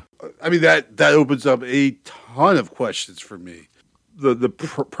 yeah. I mean, that opens up a ton of questions for me. The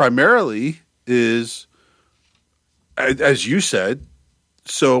primarily is, as you said,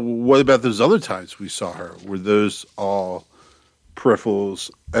 so what about those other times we saw her? Were those all peripherals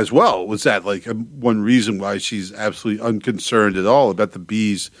as well? Was that like one reason why she's absolutely unconcerned at all about the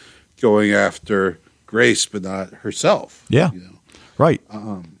bees going after Grace, but not herself? Yeah. Right.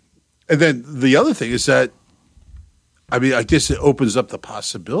 And then the other thing is that, I mean, I guess it opens up the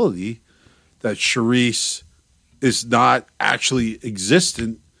possibility that Charisse is not actually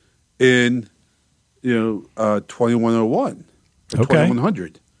existent in, 2101 or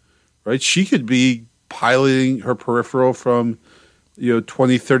 2100, right? She could be piloting her peripheral from,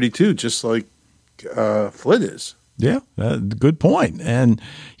 2032, just like Flynn is. Yeah, good point. And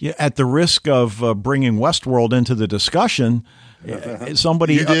at the risk of bringing Westworld into the discussion,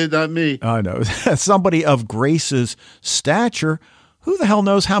 somebody you did, not me. I know. Somebody of Grace's stature, who the hell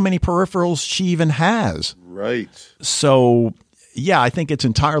knows how many peripherals she even has? Right. So, yeah, I think it's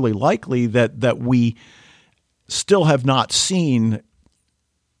entirely likely that we still have not seen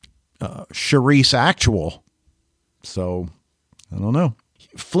Charisse actual. So, I don't know.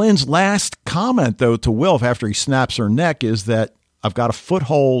 Flynn's last comment, though, to Wilf after he snaps her neck is that I've got a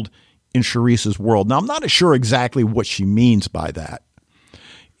foothold in Charisse's world. Now, I'm not sure exactly what she means by that,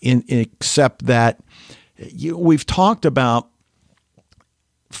 except that we've talked about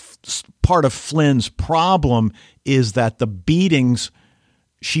part of Flynn's problem is that the beatings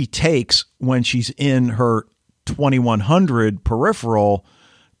she takes when she's in her 2100 peripheral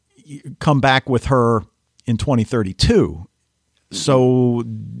come back with her in 2032. So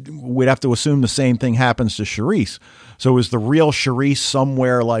we'd have to assume the same thing happens to Charisse. So is the real Charisse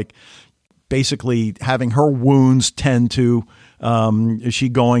somewhere like basically having her wounds tend to, is she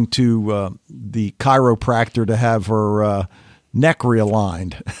going to the chiropractor to have her neck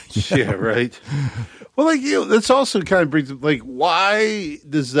realigned? Yeah, right. Well, like, that's also kind of brings up, like, why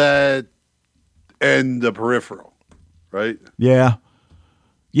does that end the peripheral, right? Yeah.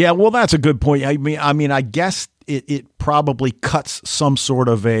 Yeah, well, that's a good point. I mean, I guess it probably cuts some sort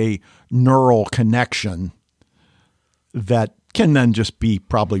of a neural connection that can then just be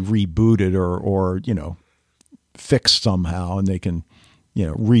probably rebooted or fixed somehow, and they can,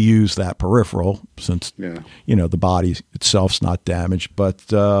 reuse that peripheral since, the body itself's not damaged.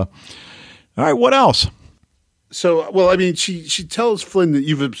 But, all right, what else? So, well, I mean, she tells Flynn that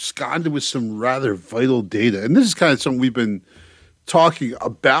you've absconded with some rather vital data. And this is kind of something we've been talking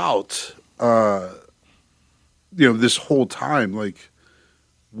about, this whole time. Like,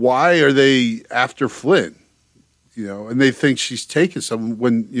 why are they after Flynn? And they think she's taken some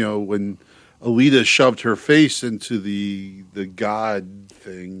when Alita shoved her face into the God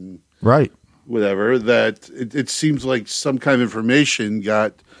thing. Right. Whatever, that it seems like some kind of information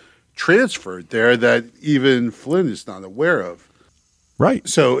got transferred there that even Flynn is not aware of. Right.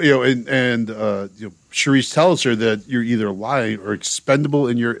 So, Charisse tells her that you're either lying or expendable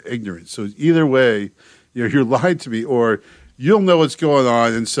in your ignorance. So either way, you're lying to me, or you don't know what's going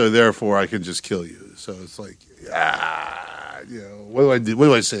on, and so therefore I can just kill you. So it's like, what do I do? What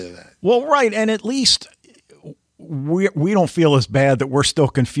do I say to that? Well, right, and at least we don't feel as bad that we're still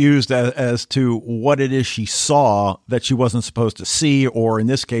confused as to what it is she saw that she wasn't supposed to see, or in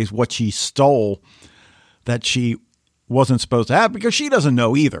this case, what she stole that she wasn't supposed to have, because she doesn't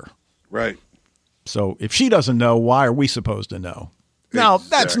know either. Right. So if she doesn't know, why are we supposed to know? Now,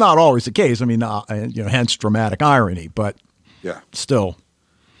 Exactly. That's not always the case. I mean, hence dramatic irony, but still.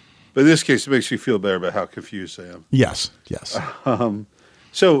 But in this case, it makes me feel better about how confused I am. Yes.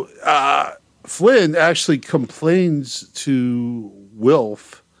 So Flynn actually complains to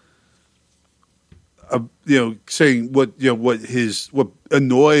Wilf, saying what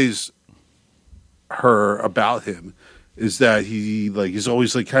annoys her about him is that he is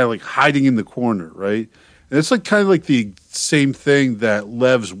always kind of hiding in the corner, right? And it's kind of like the same thing that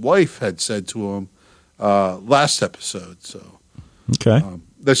Lev's wife had said to him last episode. So okay,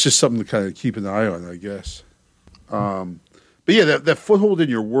 that's just something to kind of keep an eye on, I guess. But yeah, that foothold in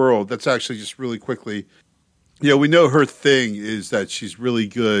your world, that's actually just really quickly, we know her thing is that she's really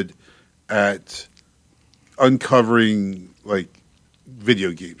good at uncovering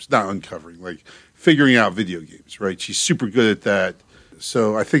video games, not uncovering, figuring out video games, right? She's super good at that.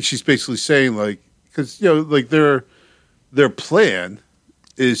 So I think she's basically saying because, their plan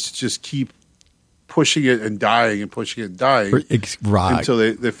is to just keep pushing it and dying and pushing it and dying right, until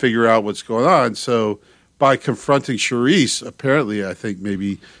they figure out what's going on. So by confronting Charisse, apparently, I think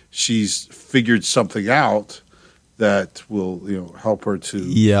maybe she's figured something out that will, help her to.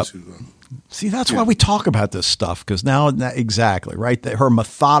 Yep. See, that's why we talk about this stuff, because now, exactly, right? Her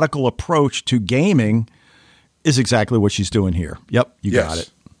methodical approach to gaming is exactly what she's doing here. Yep, you got it.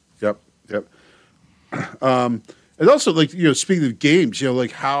 Yep. And also, speaking of games,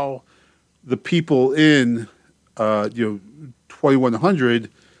 how the people in, 2100,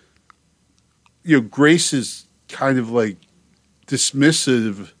 Grace's kind of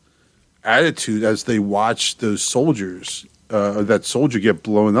dismissive attitude as they watch those soldiers, that soldier get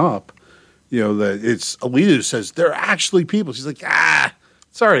blown up, that it's Alita who says, they're actually people. She's like,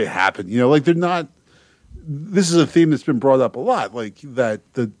 it's already happened. They're not, this is a theme that's been brought up a lot, that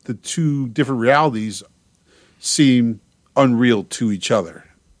the two different realities seem unreal to each other.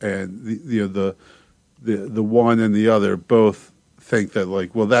 And the one and the other both think that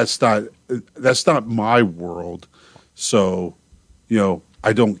that's not my world. So,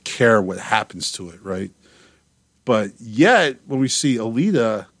 I don't care what happens to it. Right. But yet when we see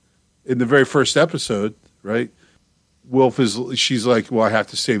Alita in the very first episode, right, she's like, well, I have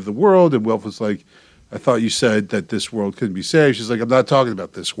to save the world. And Wilf is like, I thought you said that this world couldn't be saved. She's like, I'm not talking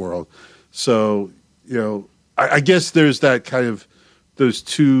about this world. So, I guess there's that kind of those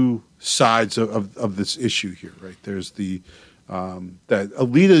two sides of this issue here, right? There's the that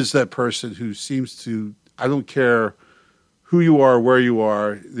Alita is that person who seems to, I don't care who you are, where you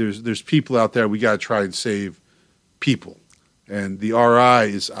are. There's people out there. We got to try and save people, and the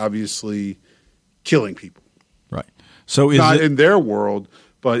RI is obviously killing people. Right. So is not in their world,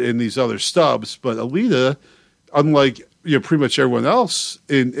 but in these other stubs. But Alita, unlike pretty much everyone else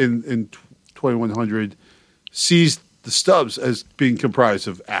in 2100, sees the stubs as being comprised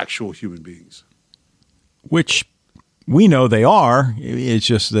of actual human beings. Which we know they are. It's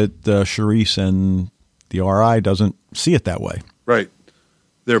just that Charisse and the RI doesn't see it that way. Right.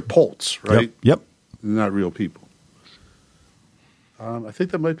 They're Polts, right? Yep. They're not real people. I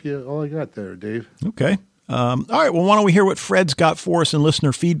think that might be all I got there, Dave. Okay. All right. Well, why don't we hear what Fred's got for us in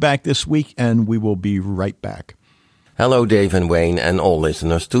listener feedback this week, and we will be right back. Hello, Dave and Wayne, and all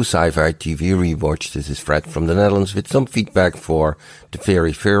listeners to Sci-Fi TV Rewatch. This is Fred from the Netherlands with some feedback for The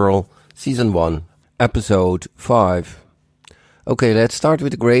Peripheral, Season 1, Episode 5. Okay, let's start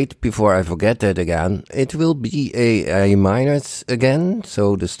with the grade before I forget that again. It will be A- again,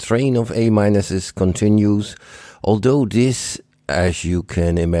 so the strain of A- continues. Although this, as you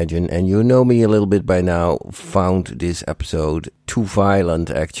can imagine, and you know me a little bit by now, found this episode too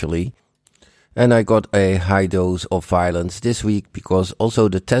violent, actually. And I got a high dose of violence this week because also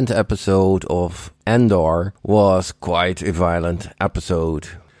the 10th episode of Andor was quite a violent episode.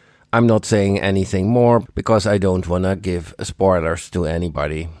 I'm not saying anything more because I don't want to give spoilers to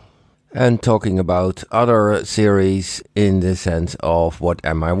anybody. And talking about other series in the sense of what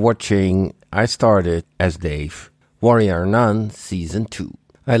am I watching, I started as Dave. Warrior Nun Season 2.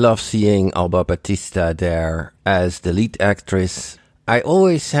 I love seeing Alba Batista there as the lead actress. I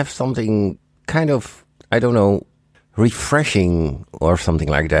always have something kind of, I don't know, refreshing or something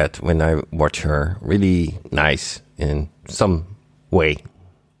like that when I watch her. Really nice in some way.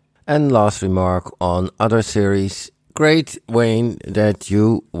 And last remark on other series. Great, Wayne, that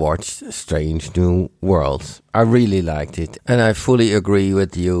you watched Strange New Worlds. I really liked it. And I fully agree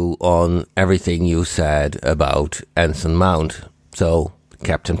with you on everything you said about Anson Mount. So,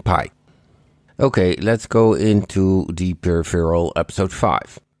 Captain Pike. Okay, let's go into The Peripheral Episode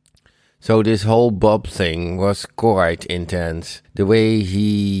 5. So this whole Bob thing was quite intense. The way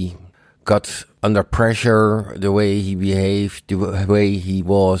he got under pressure, the way he behaved, the way he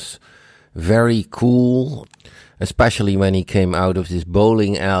was very cool, especially when he came out of this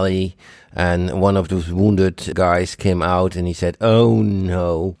bowling alley and one of those wounded guys came out and he said, "Oh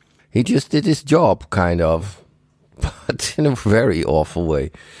no." He just did his job, kind of, but in a very awful way.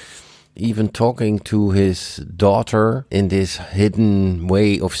 Even talking to his daughter in this hidden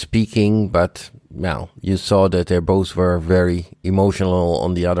way of speaking, but now you saw that they both were very emotional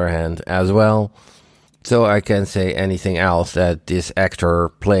on the other hand as well. So I can't say anything else that this actor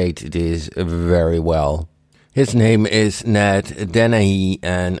played this very well. His name is Ned Dennehy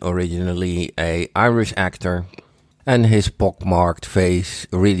and originally an Irish actor, and his pockmarked face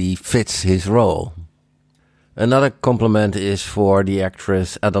really fits his role. Another compliment is for the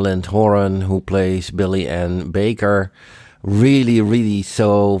actress Adalind Horan, who plays Billy Ann Baker. Really, really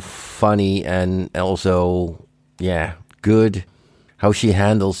so funny and also, good. How she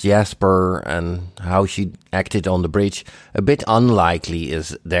handles Jasper and how she acted on the bridge. A bit unlikely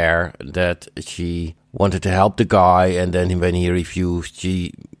is there that she wanted to help the guy and then when he refused,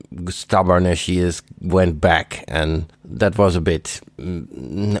 she, stubborn as she is, went back. And that was a bit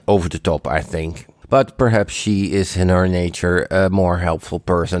over the top, I think. But perhaps she is in her nature a more helpful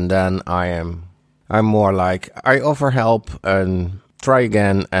person than I am. I'm more like, I offer help and try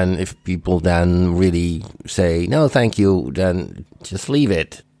again. And if people then really say, no, thank you, then just leave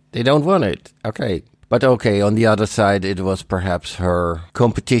it. They don't want it. Okay. But okay, on the other side, it was perhaps her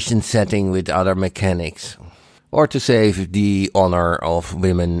competition setting with other mechanics. Or to save the honor of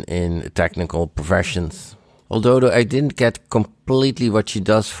women in technical professions. Although I didn't get completely what she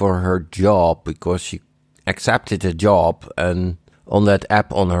does for her job, because she accepted a job and on that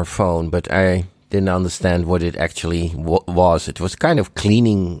app on her phone, but I didn't understand what it actually was. It was kind of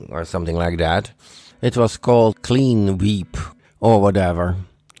cleaning or something like that. It was called Clean Weep or whatever.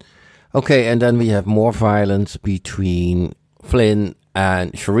 Okay, and then we have more violence between Flynn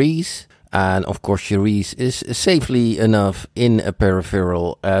and Charisse. And of course Charisse is safely enough in a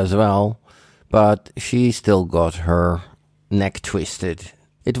peripheral as well. But she still got her neck twisted.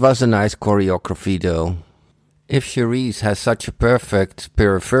 It was a nice choreography though. If Charisse has such a perfect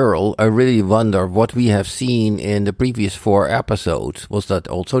peripheral, I really wonder what we have seen in the previous 4 episodes. Was that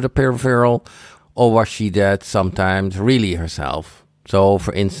also the peripheral? Or was she that sometimes really herself? So,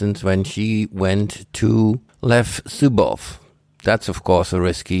 for instance, when she went to Lev Zubov. That's of course a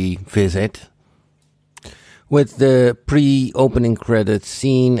risky visit. With the pre-opening credits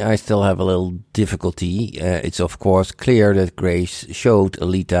scene, I still have a little difficulty. It's of course clear that Grace showed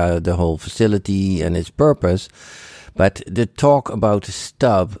Alita the whole facility and its purpose, but the talk about the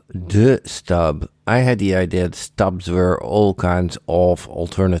stub, I had the idea that stubs were all kinds of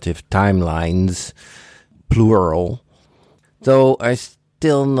alternative timelines, plural, though I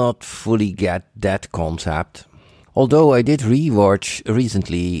still not fully get that concept. Although I did rewatch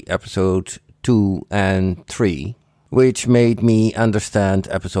recently episode 2 and 3. which made me understand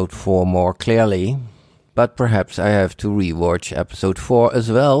episode 4 more clearly. But perhaps I have to rewatch episode 4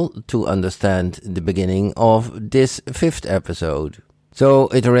 as well to understand the beginning of this 5th episode. So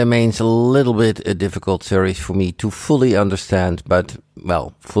it remains a little bit a difficult series for me to fully understand, but,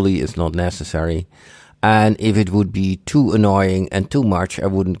 well, fully is not necessary. And if it would be too annoying and too much, I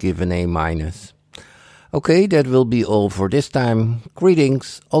wouldn't give an A-. Okay, that will be all for this time.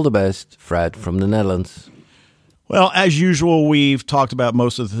 Greetings, all the best, Fred from the Netherlands. Well, as usual, we've talked about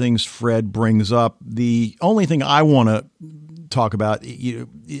most of the things Fred brings up. The only thing I want to talk about,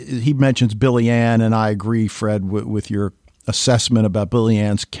 he mentions Billy Ann, and I agree, Fred, with your assessment about Billy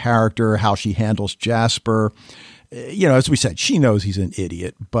Ann's character, how she handles Jasper. As we said, she knows he's an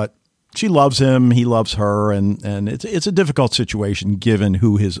idiot, but she loves him, he loves her, and it's a difficult situation given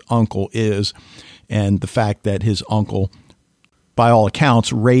who his uncle is and the fact that his uncle, by all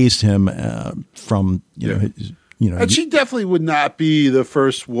accounts, raised him from, and she definitely would not be the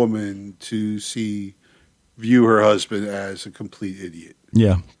first woman to view her husband as a complete idiot.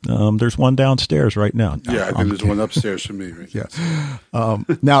 Yeah. There's one downstairs right now. Yeah, I think there's one upstairs for me. Right? Yes.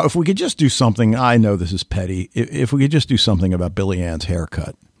 Now, if we could just do something, I know this is petty. If we could just do something about Billy Ann's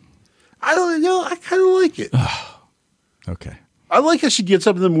haircut. I don't know. I kind of like it. Okay. I like how she gets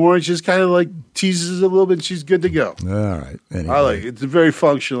up in the morning. She just kind of like teases a little bit and she's good to go. All right. Anyway. I like it. It's a very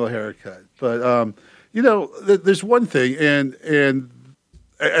functional haircut. But, there's one thing,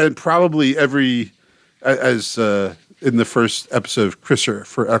 and probably as in the first episode of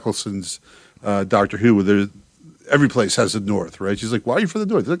Christopher Eccleston's Doctor Who, every place has a north, right? She's like, why are you from the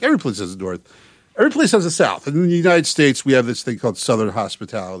north? Like, every place has a north. Every place has a south. And in the United States, we have this thing called Southern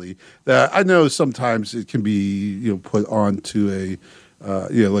hospitality that I know sometimes it can be, put onto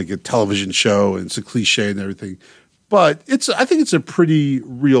like a television show, and it's a cliche and everything. But I think it's a pretty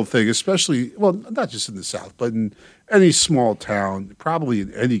real thing, especially, well, not just in the South, but in any small town, probably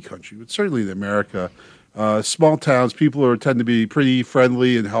in any country, but certainly in America. Small towns, people tend to be pretty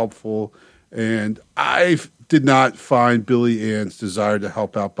friendly and helpful. And I did not find Billy Ann's desire to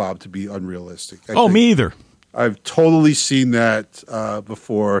help out Bob to be unrealistic. Me either. I've totally seen that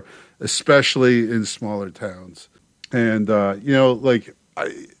before, especially in smaller towns. And,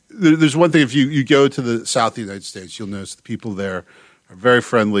 there's one thing, if you go to the South of the United States, you'll notice the people there are very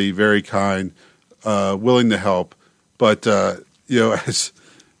friendly, very kind, willing to help. But, as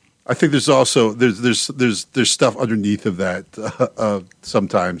I think there's also there's stuff underneath of that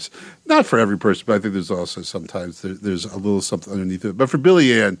sometimes. Not for every person, but I think there's also sometimes there's a little something underneath it. But for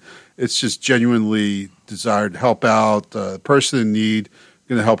Billy Ann, it's just genuinely desired to help out, person in need,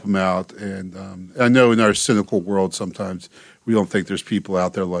 going to help him out. And I know in our cynical world sometimes we don't think there's people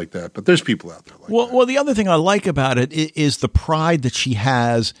out there like that, but there's people out there like that. Well, the other thing I like about it is the pride that she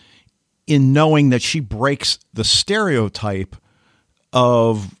has in knowing that she breaks the stereotype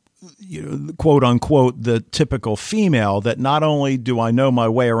of, quote unquote, the typical female, that not only do I know my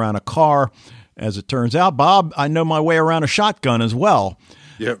way around a car, as it turns out, Bob, I know my way around a shotgun as well.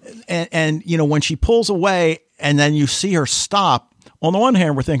 Yep. And when she pulls away and then you see her stop, on the one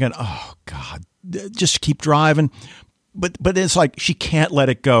hand, we're thinking, oh God, just keep driving. But it's like she can't let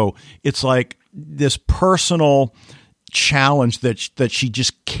it go. It's like this personal challenge that she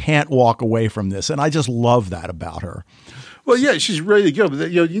just can't walk away from this. And I just love that about her. Well, yeah, she's ready to go.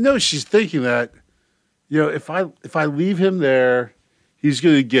 But she's thinking that, if I leave him there, he's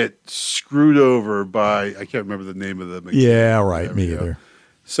going to get screwed over by, I can't remember the name of the mechanic. Yeah, right. Me either.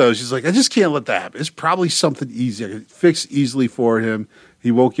 So she's like, I just can't let that happen. It's probably something easy. I can fix easily for him. He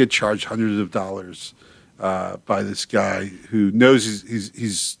won't get charged hundreds of dollars by this guy who knows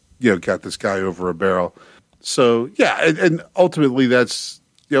he's got this guy over a barrel. So yeah, and ultimately that's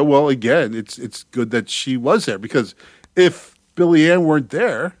again, it's good that she was there, because if Billy Ann weren't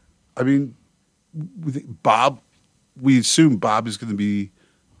there, I mean, we assume Bob is going to be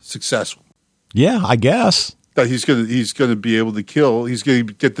successful. Yeah, I guess that he's going to be able to kill. He's going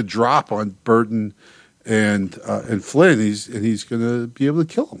to get the drop on Burton and Flynn. He's going to be able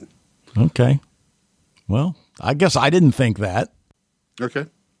to kill him. Okay. Well, I guess I didn't think that. Okay.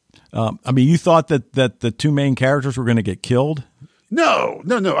 I mean, you thought that the two main characters were going to get killed? No.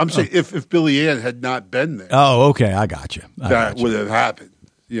 I'm saying if Billy Ann had not been there. Oh, okay. I got you. That would have happened.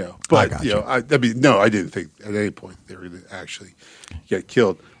 But I didn't think at any point they were going to actually get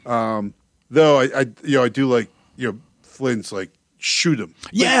killed. Though I do like, Flynn's like, shoot him.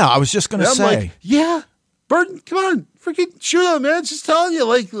 Yeah, I was just going to say. Like, Burton, come on, freaking shoot him, man. Just telling you,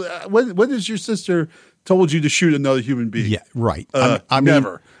 like, when has your sister told you to shoot another human being? Yeah, right. I mean,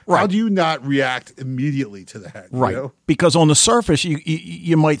 never. Right. How do you not react immediately to that? Right. Because on the surface,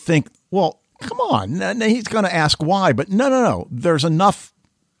 you might think, well, come on. And he's going to ask why, but no. There's enough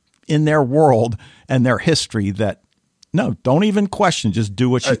in their world and their history that, no, don't even question. Just do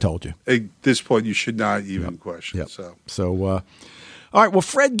what she told you. At this point, you should not even question. So, all right. Well,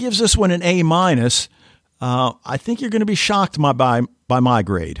 Fred gives this one an A-. I think you're going to be shocked by my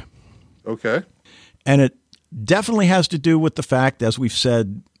grade. Okay. And it definitely has to do with the fact, as we've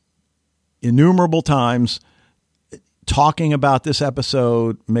said innumerable times, talking about this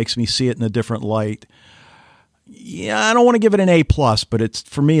episode makes me see it in a different light. Yeah, I don't want to give it an A+, but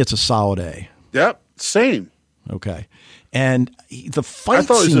for me, it's a solid A. Yep, same. Okay. And the fight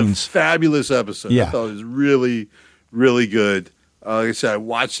scenes. I thought it was a fabulous episode. Yeah. I thought it was really, really good. Like I said, I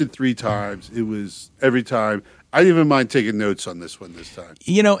watched it 3 times. It was every time. I didn't even mind taking notes on this one this time.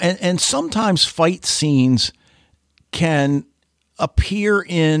 And sometimes fight scenes can appear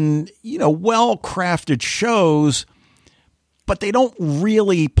in, well-crafted shows, but they don't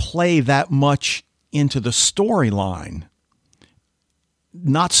really play that much into the storyline.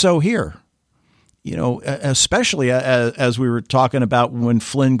 Not so here. Especially as we were talking about when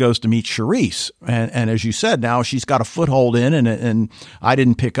Flynn goes to meet Charisse. And as you said, now she's got a foothold in, and I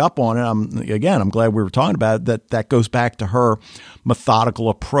didn't pick up on it. I'm glad we were talking about it, that goes back to her methodical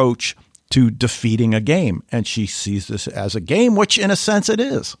approach to defeating a game. And she sees this as a game, which in a sense it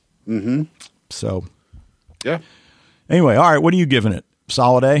is. Mm-hmm. So, yeah. Anyway, all right, what are you giving it?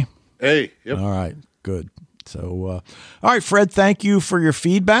 Solid A? A, yep. All right, good. So, all right, Fred, thank you for your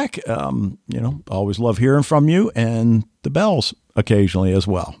feedback. Always love hearing from you, and the bells occasionally as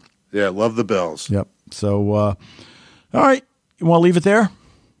well. Yeah, love the bells. Yep. So, all right, you want to leave it there?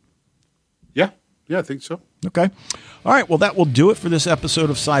 Yeah, I think so. Okay. All right, well, that will do it for this episode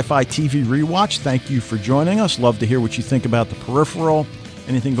of Sci-Fi TV Rewatch. Thank you for joining us. Love to hear what you think about The Peripheral,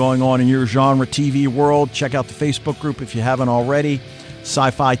 anything going on in your genre TV world. Check out the Facebook group if you haven't already.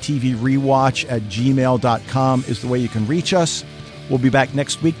 Sci-Fi TV Rewatch at gmail.com is the way you can reach us. We'll be back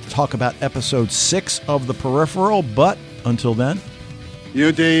next week to talk about episode 6 of The Peripheral, but until then.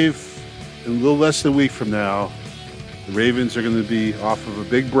 Dave, in a little less than a week from now, the Ravens are going to be off of a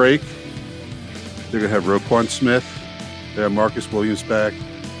big break. They're going to have Roquan Smith. They have Marcus Williams back.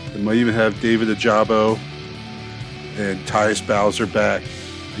 They might even have David Ajabo and Tyus Bowser back.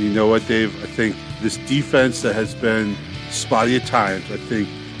 And you know what, Dave? I think this defense that has been spotty at times, I think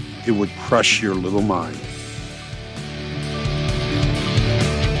it would crush your little mind.